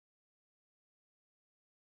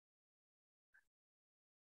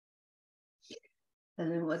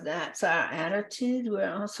 And then with that's our attitude,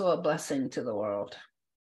 we're also a blessing to the world.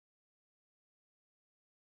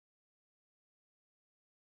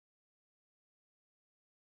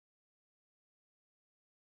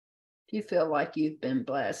 If you feel like you've been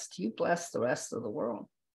blessed, you bless the rest of the world.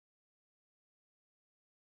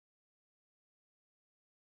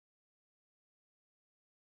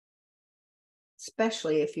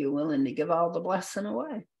 Especially if you're willing to give all the blessing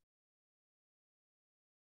away.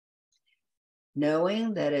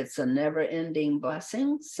 Knowing that it's a never-ending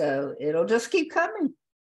blessing, so it'll just keep coming.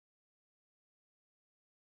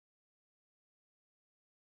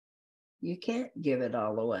 You can't give it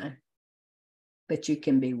all away, but you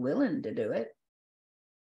can be willing to do it.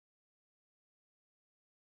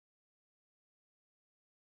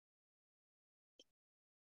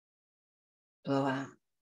 Blow out.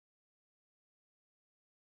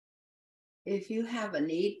 If you have a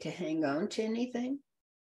need to hang on to anything,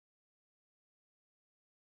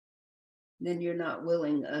 then you're not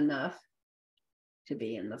willing enough to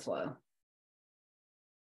be in the flow.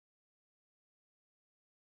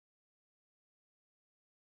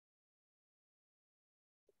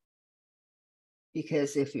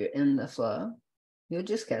 Because if you're in the flow, you'll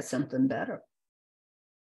just get something better.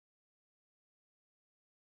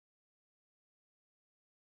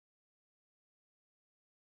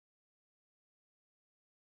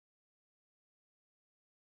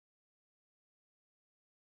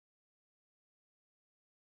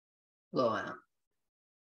 blow out.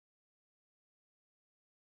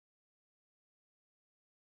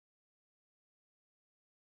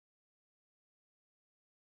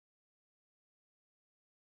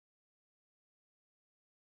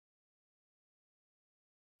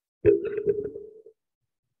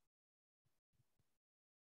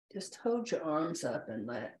 Just hold your arms up and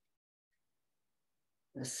let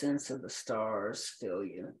the sense of the stars fill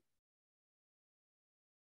you.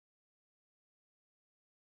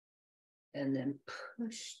 And then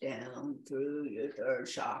push down through your third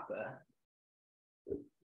chakra.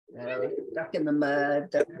 Stuck in the mud,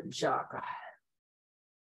 third chakra.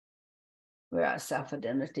 Where our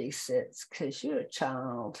self-identity sits, because you're a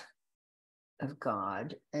child of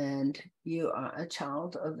God and you are a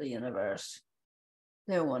child of the universe.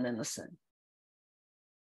 They're one and the same.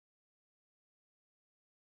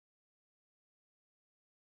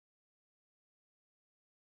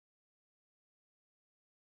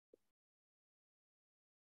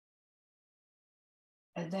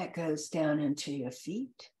 And that goes down into your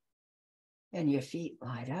feet, and your feet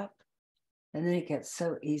light up. And then it gets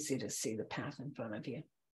so easy to see the path in front of you.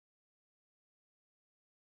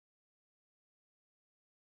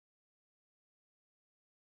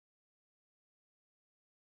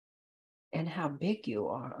 And how big you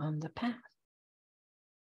are on the path.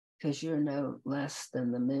 Because you're no less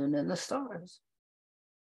than the moon and the stars.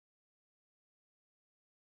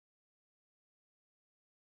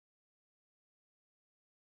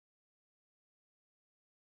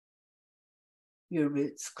 Your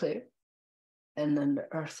roots clear, and then the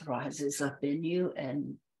earth rises up in you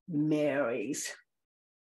and marries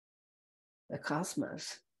the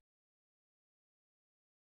cosmos.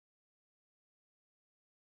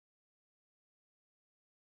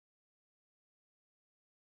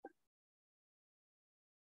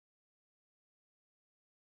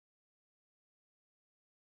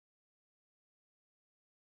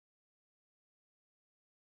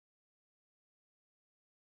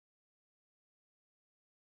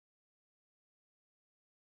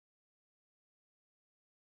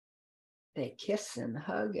 They kiss and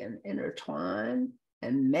hug and intertwine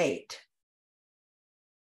and mate.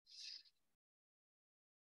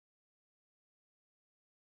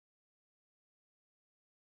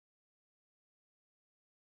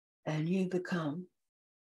 And you become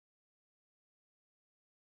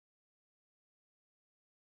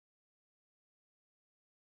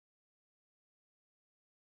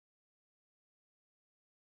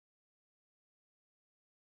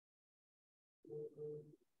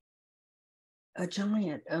a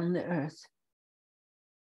giant on the earth.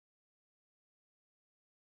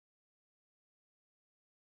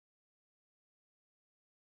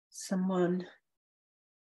 Someone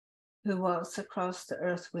who walks across the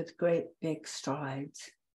earth with great big strides.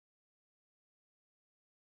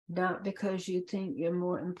 Not because you think you're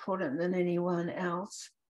more important than anyone else,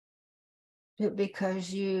 but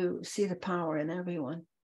because you see the power in everyone.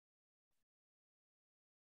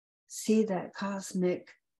 See that cosmic,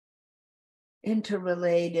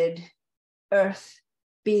 interrelated earth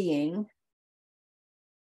being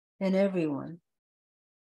in everyone.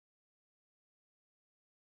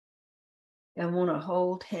 And want to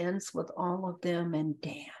hold hands with all of them and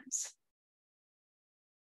dance.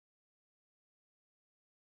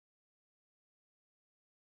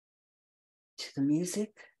 To the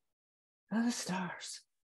music of the stars.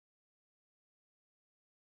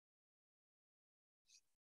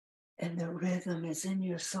 And the rhythm is in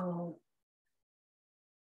your soul.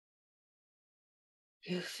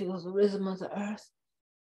 You feel the rhythm of the earth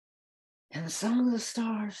and the song of the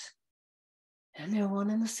stars, and they're one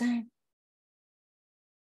and the same.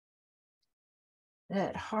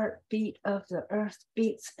 That heartbeat of the earth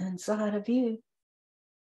beats inside of you.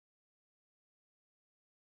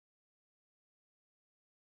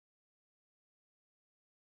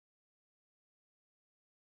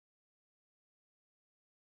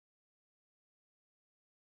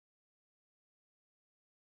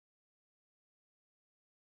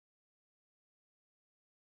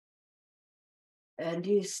 And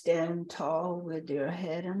you stand tall with your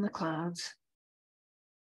head in the clouds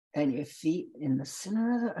and your feet in the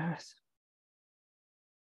center of the earth.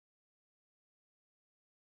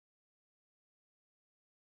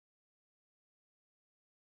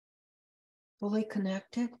 Fully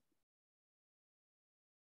connected.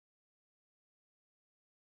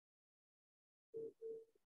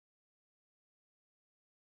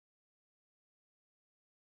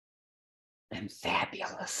 And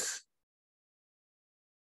fabulous.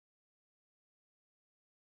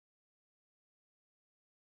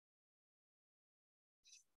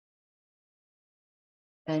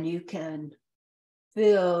 And you can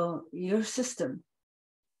feel your system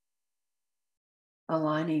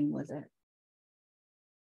aligning with it.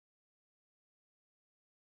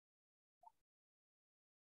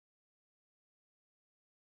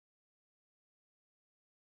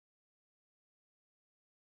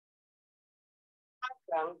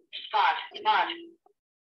 Spot.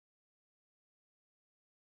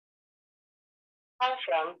 Come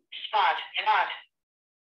from spot.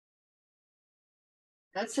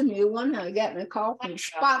 That's a new one. I'm getting a call from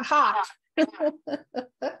Spot Hot.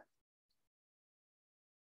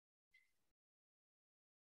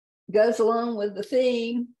 Goes along with the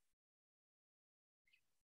theme.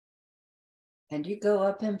 And you go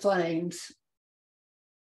up in flames.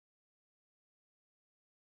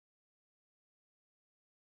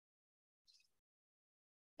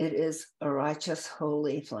 It is a righteous,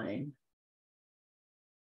 holy flame.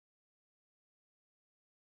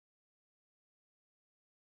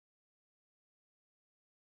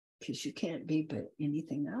 Because you can't be but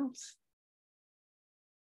anything else.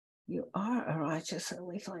 You are a righteous,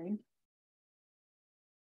 holy flame.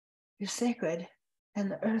 You're sacred, and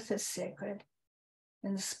the earth is sacred.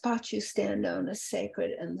 And the spot you stand on is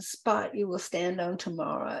sacred, and the spot you will stand on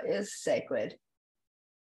tomorrow is sacred.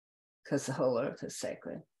 Because the whole earth is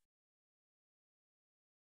sacred.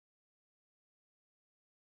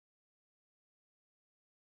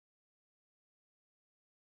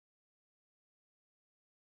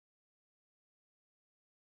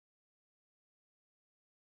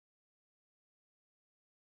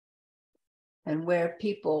 And where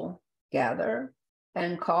people gather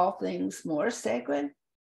and call things more sacred,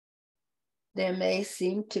 there may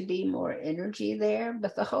seem to be more energy there,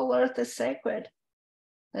 but the whole earth is sacred.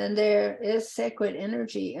 And there is sacred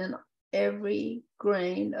energy in every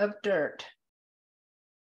grain of dirt,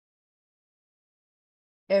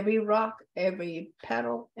 every rock, every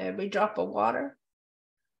petal, every drop of water.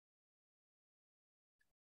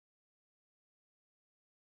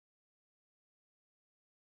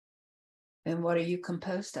 And what are you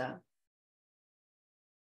composed of?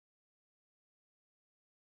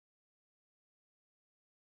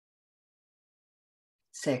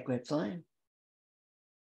 Sacred flame.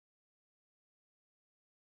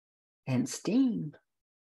 And steam.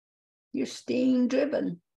 You're steam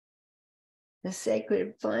driven. The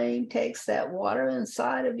sacred flame takes that water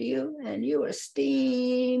inside of you, and you are a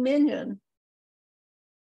steam engine.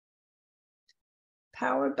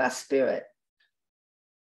 Powered by spirit.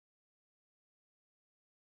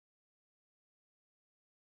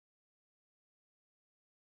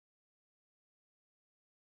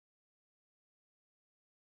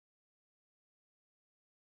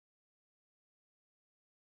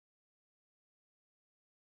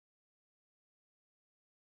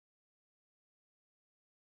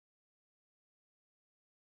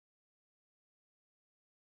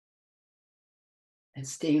 And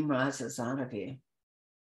steam rises out of you.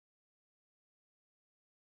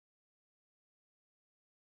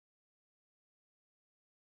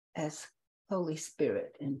 As Holy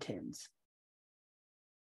Spirit intends.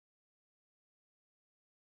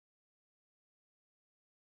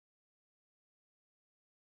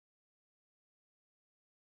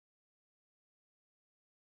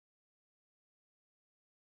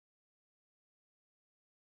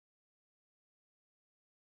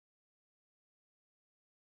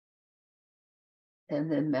 And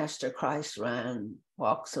then Master Christ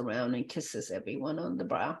walks around and kisses everyone on the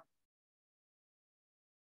brow.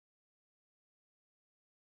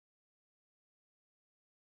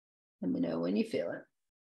 Let me know when you feel it.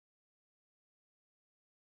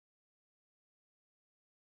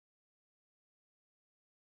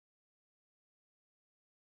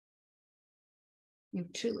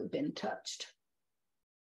 You've truly been touched.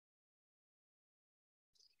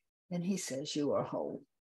 And he says, you are whole.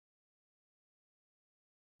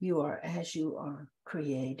 You are as you are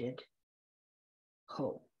created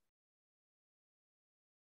whole.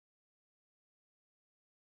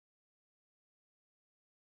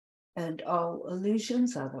 And all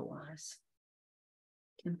illusions otherwise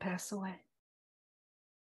can pass away.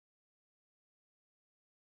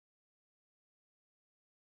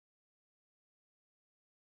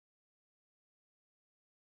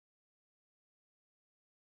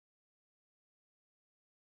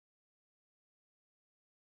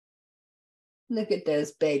 Look at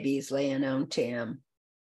those babies laying on Tim.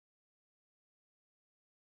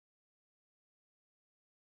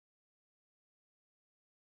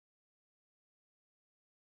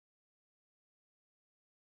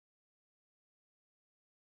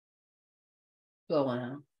 Go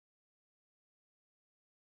on.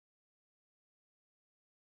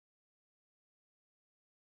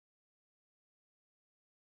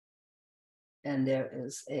 And there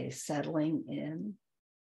is a settling in.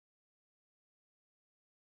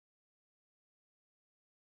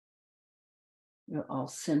 You're all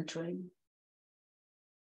centering.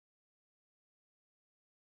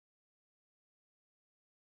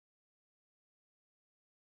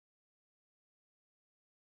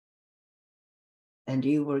 And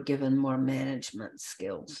you were given more management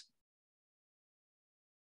skills.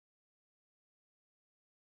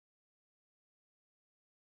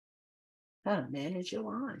 How to manage your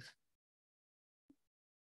life.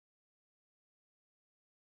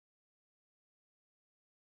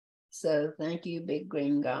 So thank you, big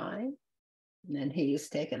green guy. And then he's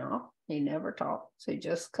taken off. He never talks. He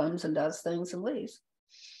just comes and does things and leaves.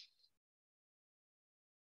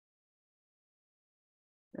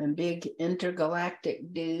 And big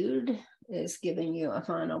intergalactic dude is giving you a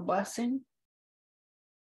final blessing.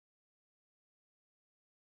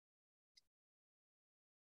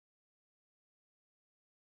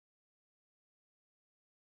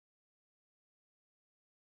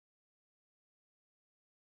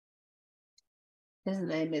 His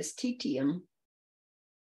name is Titium.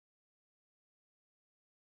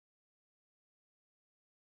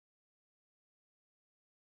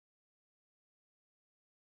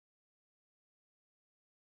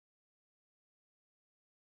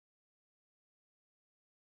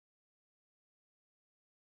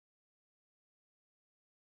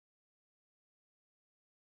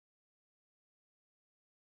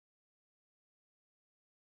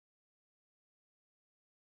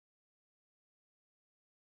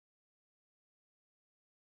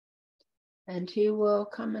 And he will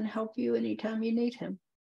come and help you anytime you need him.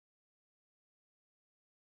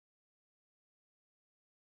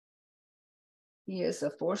 He is a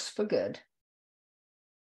force for good.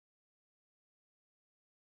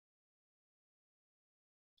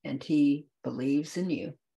 And he believes in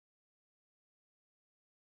you.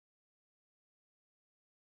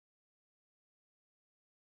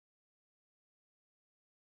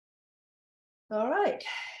 All right.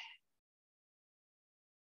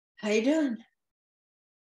 How you doing?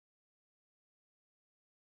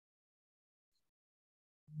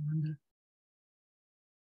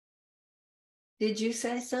 Did you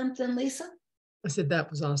say something, Lisa? I said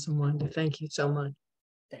that was awesome, Wanda. Thank you so much.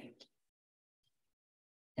 Thank you.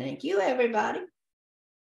 Thank you, everybody.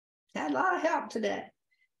 Had a lot of help today.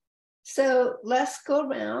 So let's go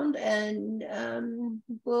around and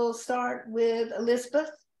we'll start with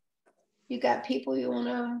Elizabeth. You got people you want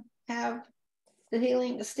to have the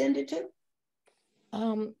healing extended to?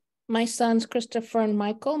 My sons, Christopher and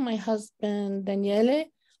Michael, my husband, Daniele,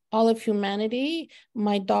 all of humanity,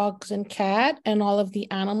 my dogs and cat, and all of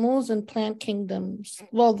the animals and plant kingdoms.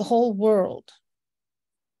 Well, the whole world.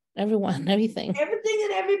 Everyone, everything. Everything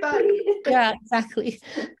and everybody. Yeah, exactly.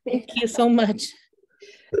 Thank you so much.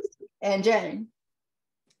 And Jane?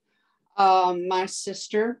 My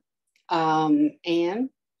sister, Anne,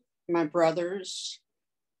 my brothers,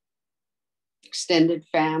 extended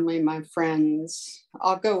family, my friends.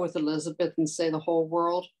 I'll go with Elizabeth and say the whole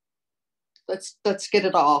world. Let's get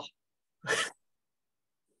it all.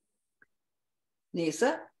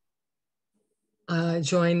 Lisa?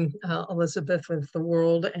 Join Elizabeth with the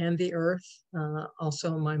world and the earth.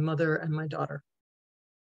 Also my mother and my daughter.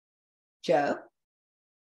 Joe?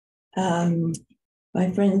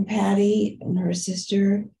 My friend Patty and her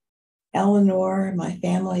sister, Eleanor, my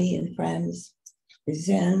family and friends,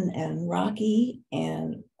 Zen and Rocky,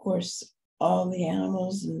 and of course, all the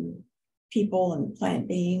animals and people and plant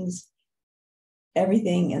beings,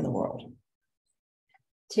 everything in the world.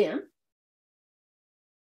 Tim?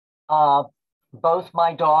 Both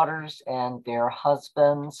my daughters and their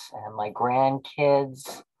husbands and my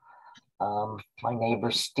grandkids, my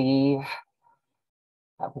neighbor Steve.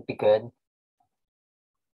 That would be good.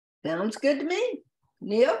 Sounds good to me.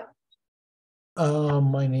 Neil?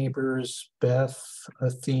 My neighbors, Beth,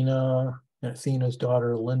 Athena, and Athena's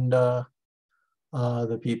daughter, Linda,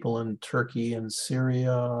 the people in Turkey and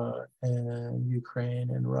Syria and Ukraine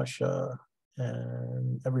and Russia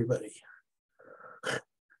and everybody.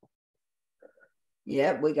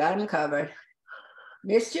 Yep, we got them covered.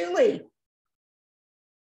 Miss Julie?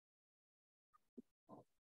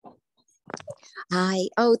 Hi.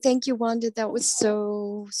 Oh, thank you, Wanda. That was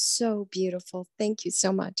so beautiful. Thank you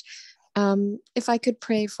so much. If I could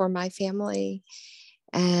pray for my family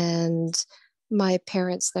and my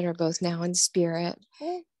parents that are both now in spirit,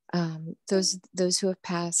 those who have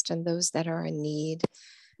passed and those that are in need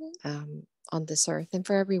on this earth, and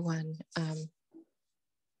for everyone,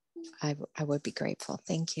 I would be grateful.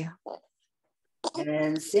 Thank you.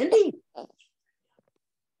 And Cindy?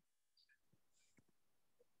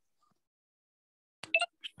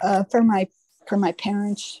 for my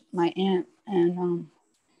parents, my aunt, and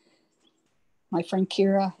my friend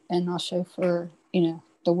Kira, and also for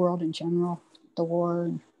the world in general, the war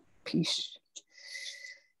and peace.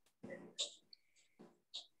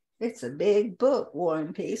 It's a big book, War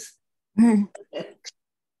and Peace.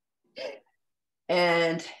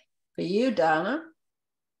 And for you, Donna?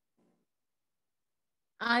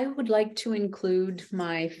 I would like to include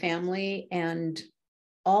my family and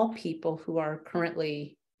all people who are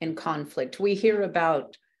currently in conflict. We hear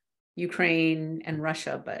about Ukraine and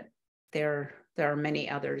Russia, but there are many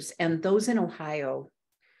others, and those in Ohio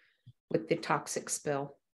with the toxic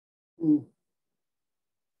spill.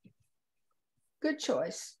 Good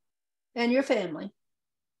choice. And your family?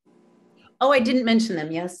 Oh, I didn't mention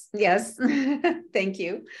them. Yes. Thank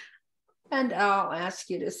you. And I'll ask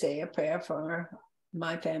you to say a prayer for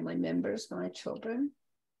my family members, my children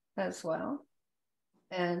as well.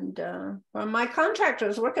 And for my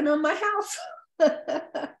contractors working on my house.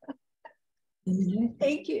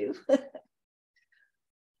 Thank you.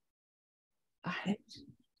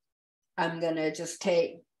 I'm going to just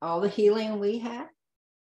take all the healing we have,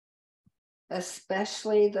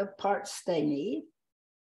 especially the parts they need,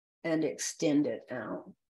 and extend it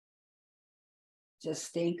out.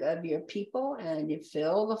 Just think of your people and you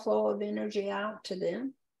feel the flow of energy out to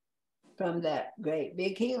them from that great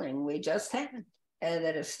big healing we just had and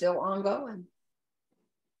that is still ongoing.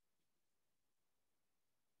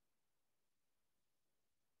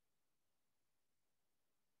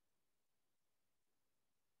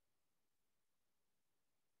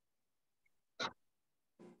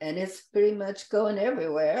 And it's pretty much going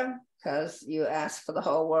everywhere because you asked for the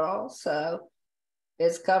whole world. So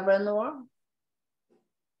it's covering the world.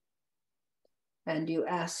 And you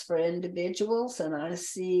ask for individuals, and I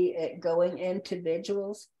see it going into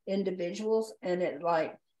individuals, and it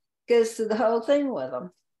like goes through the whole thing with them.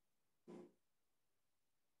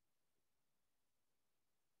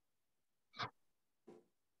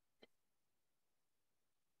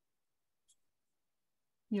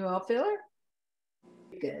 You all feel it?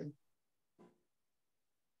 Good.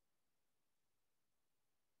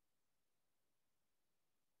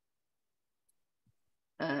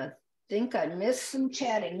 I think I missed some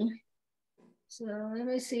chatting. So let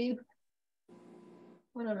me see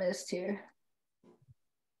what I missed here.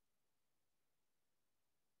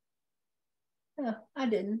 Oh, I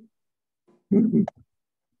didn't.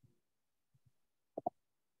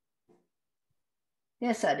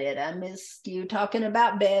 Yes, I did. I missed you talking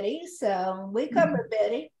about Betty. So we covered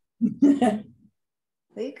Betty.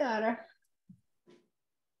 We got her.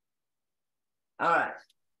 All right.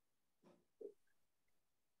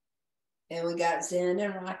 And we got Zen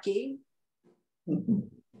and Rocky.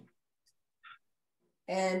 And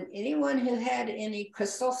anyone who had any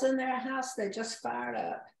crystals in their house, they just fired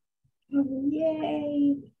up. Oh,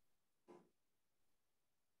 yay.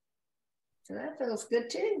 So that feels good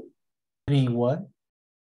too. Any what?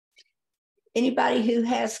 Anybody who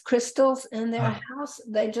has crystals in their house,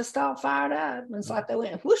 they just all fired up. It's like they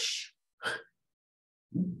went whoosh.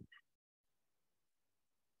 And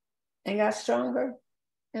got stronger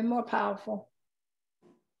and more powerful.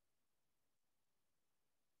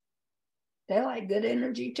 They like good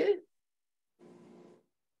energy too.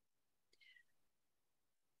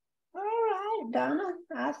 All right, Donna,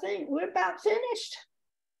 I think we're about finished.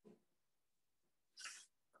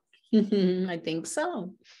 I think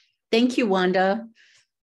so. Thank you, Wanda.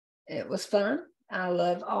 It was fun. I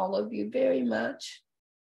love all of you very much.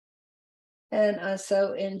 And I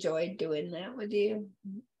so enjoyed doing that with you.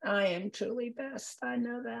 I am truly blessed. I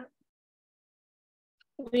know that.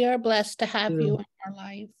 We are blessed to have you in our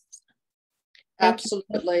lives.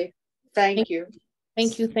 Absolutely. Thank you.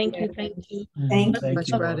 Thank you. Thank you. Thank you. Thank you.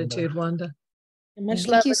 Much gratitude, Wanda. Much Thank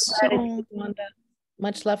love you and gratitude, Wanda.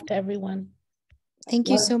 Much love to everyone. Thank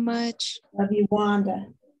you so much. Love you, Wanda.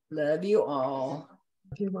 Love you all.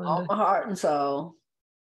 Love you, All Wanda. my heart and soul.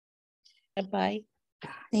 Bye-bye.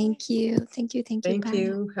 Thank you. Thank you. Thank you. Thank Bye.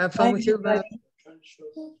 you. Have fun with your love.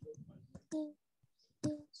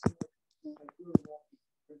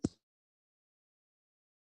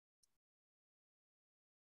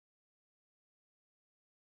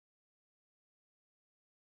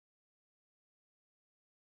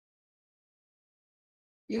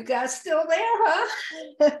 You guys still there, huh?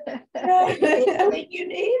 Anything you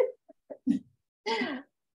need?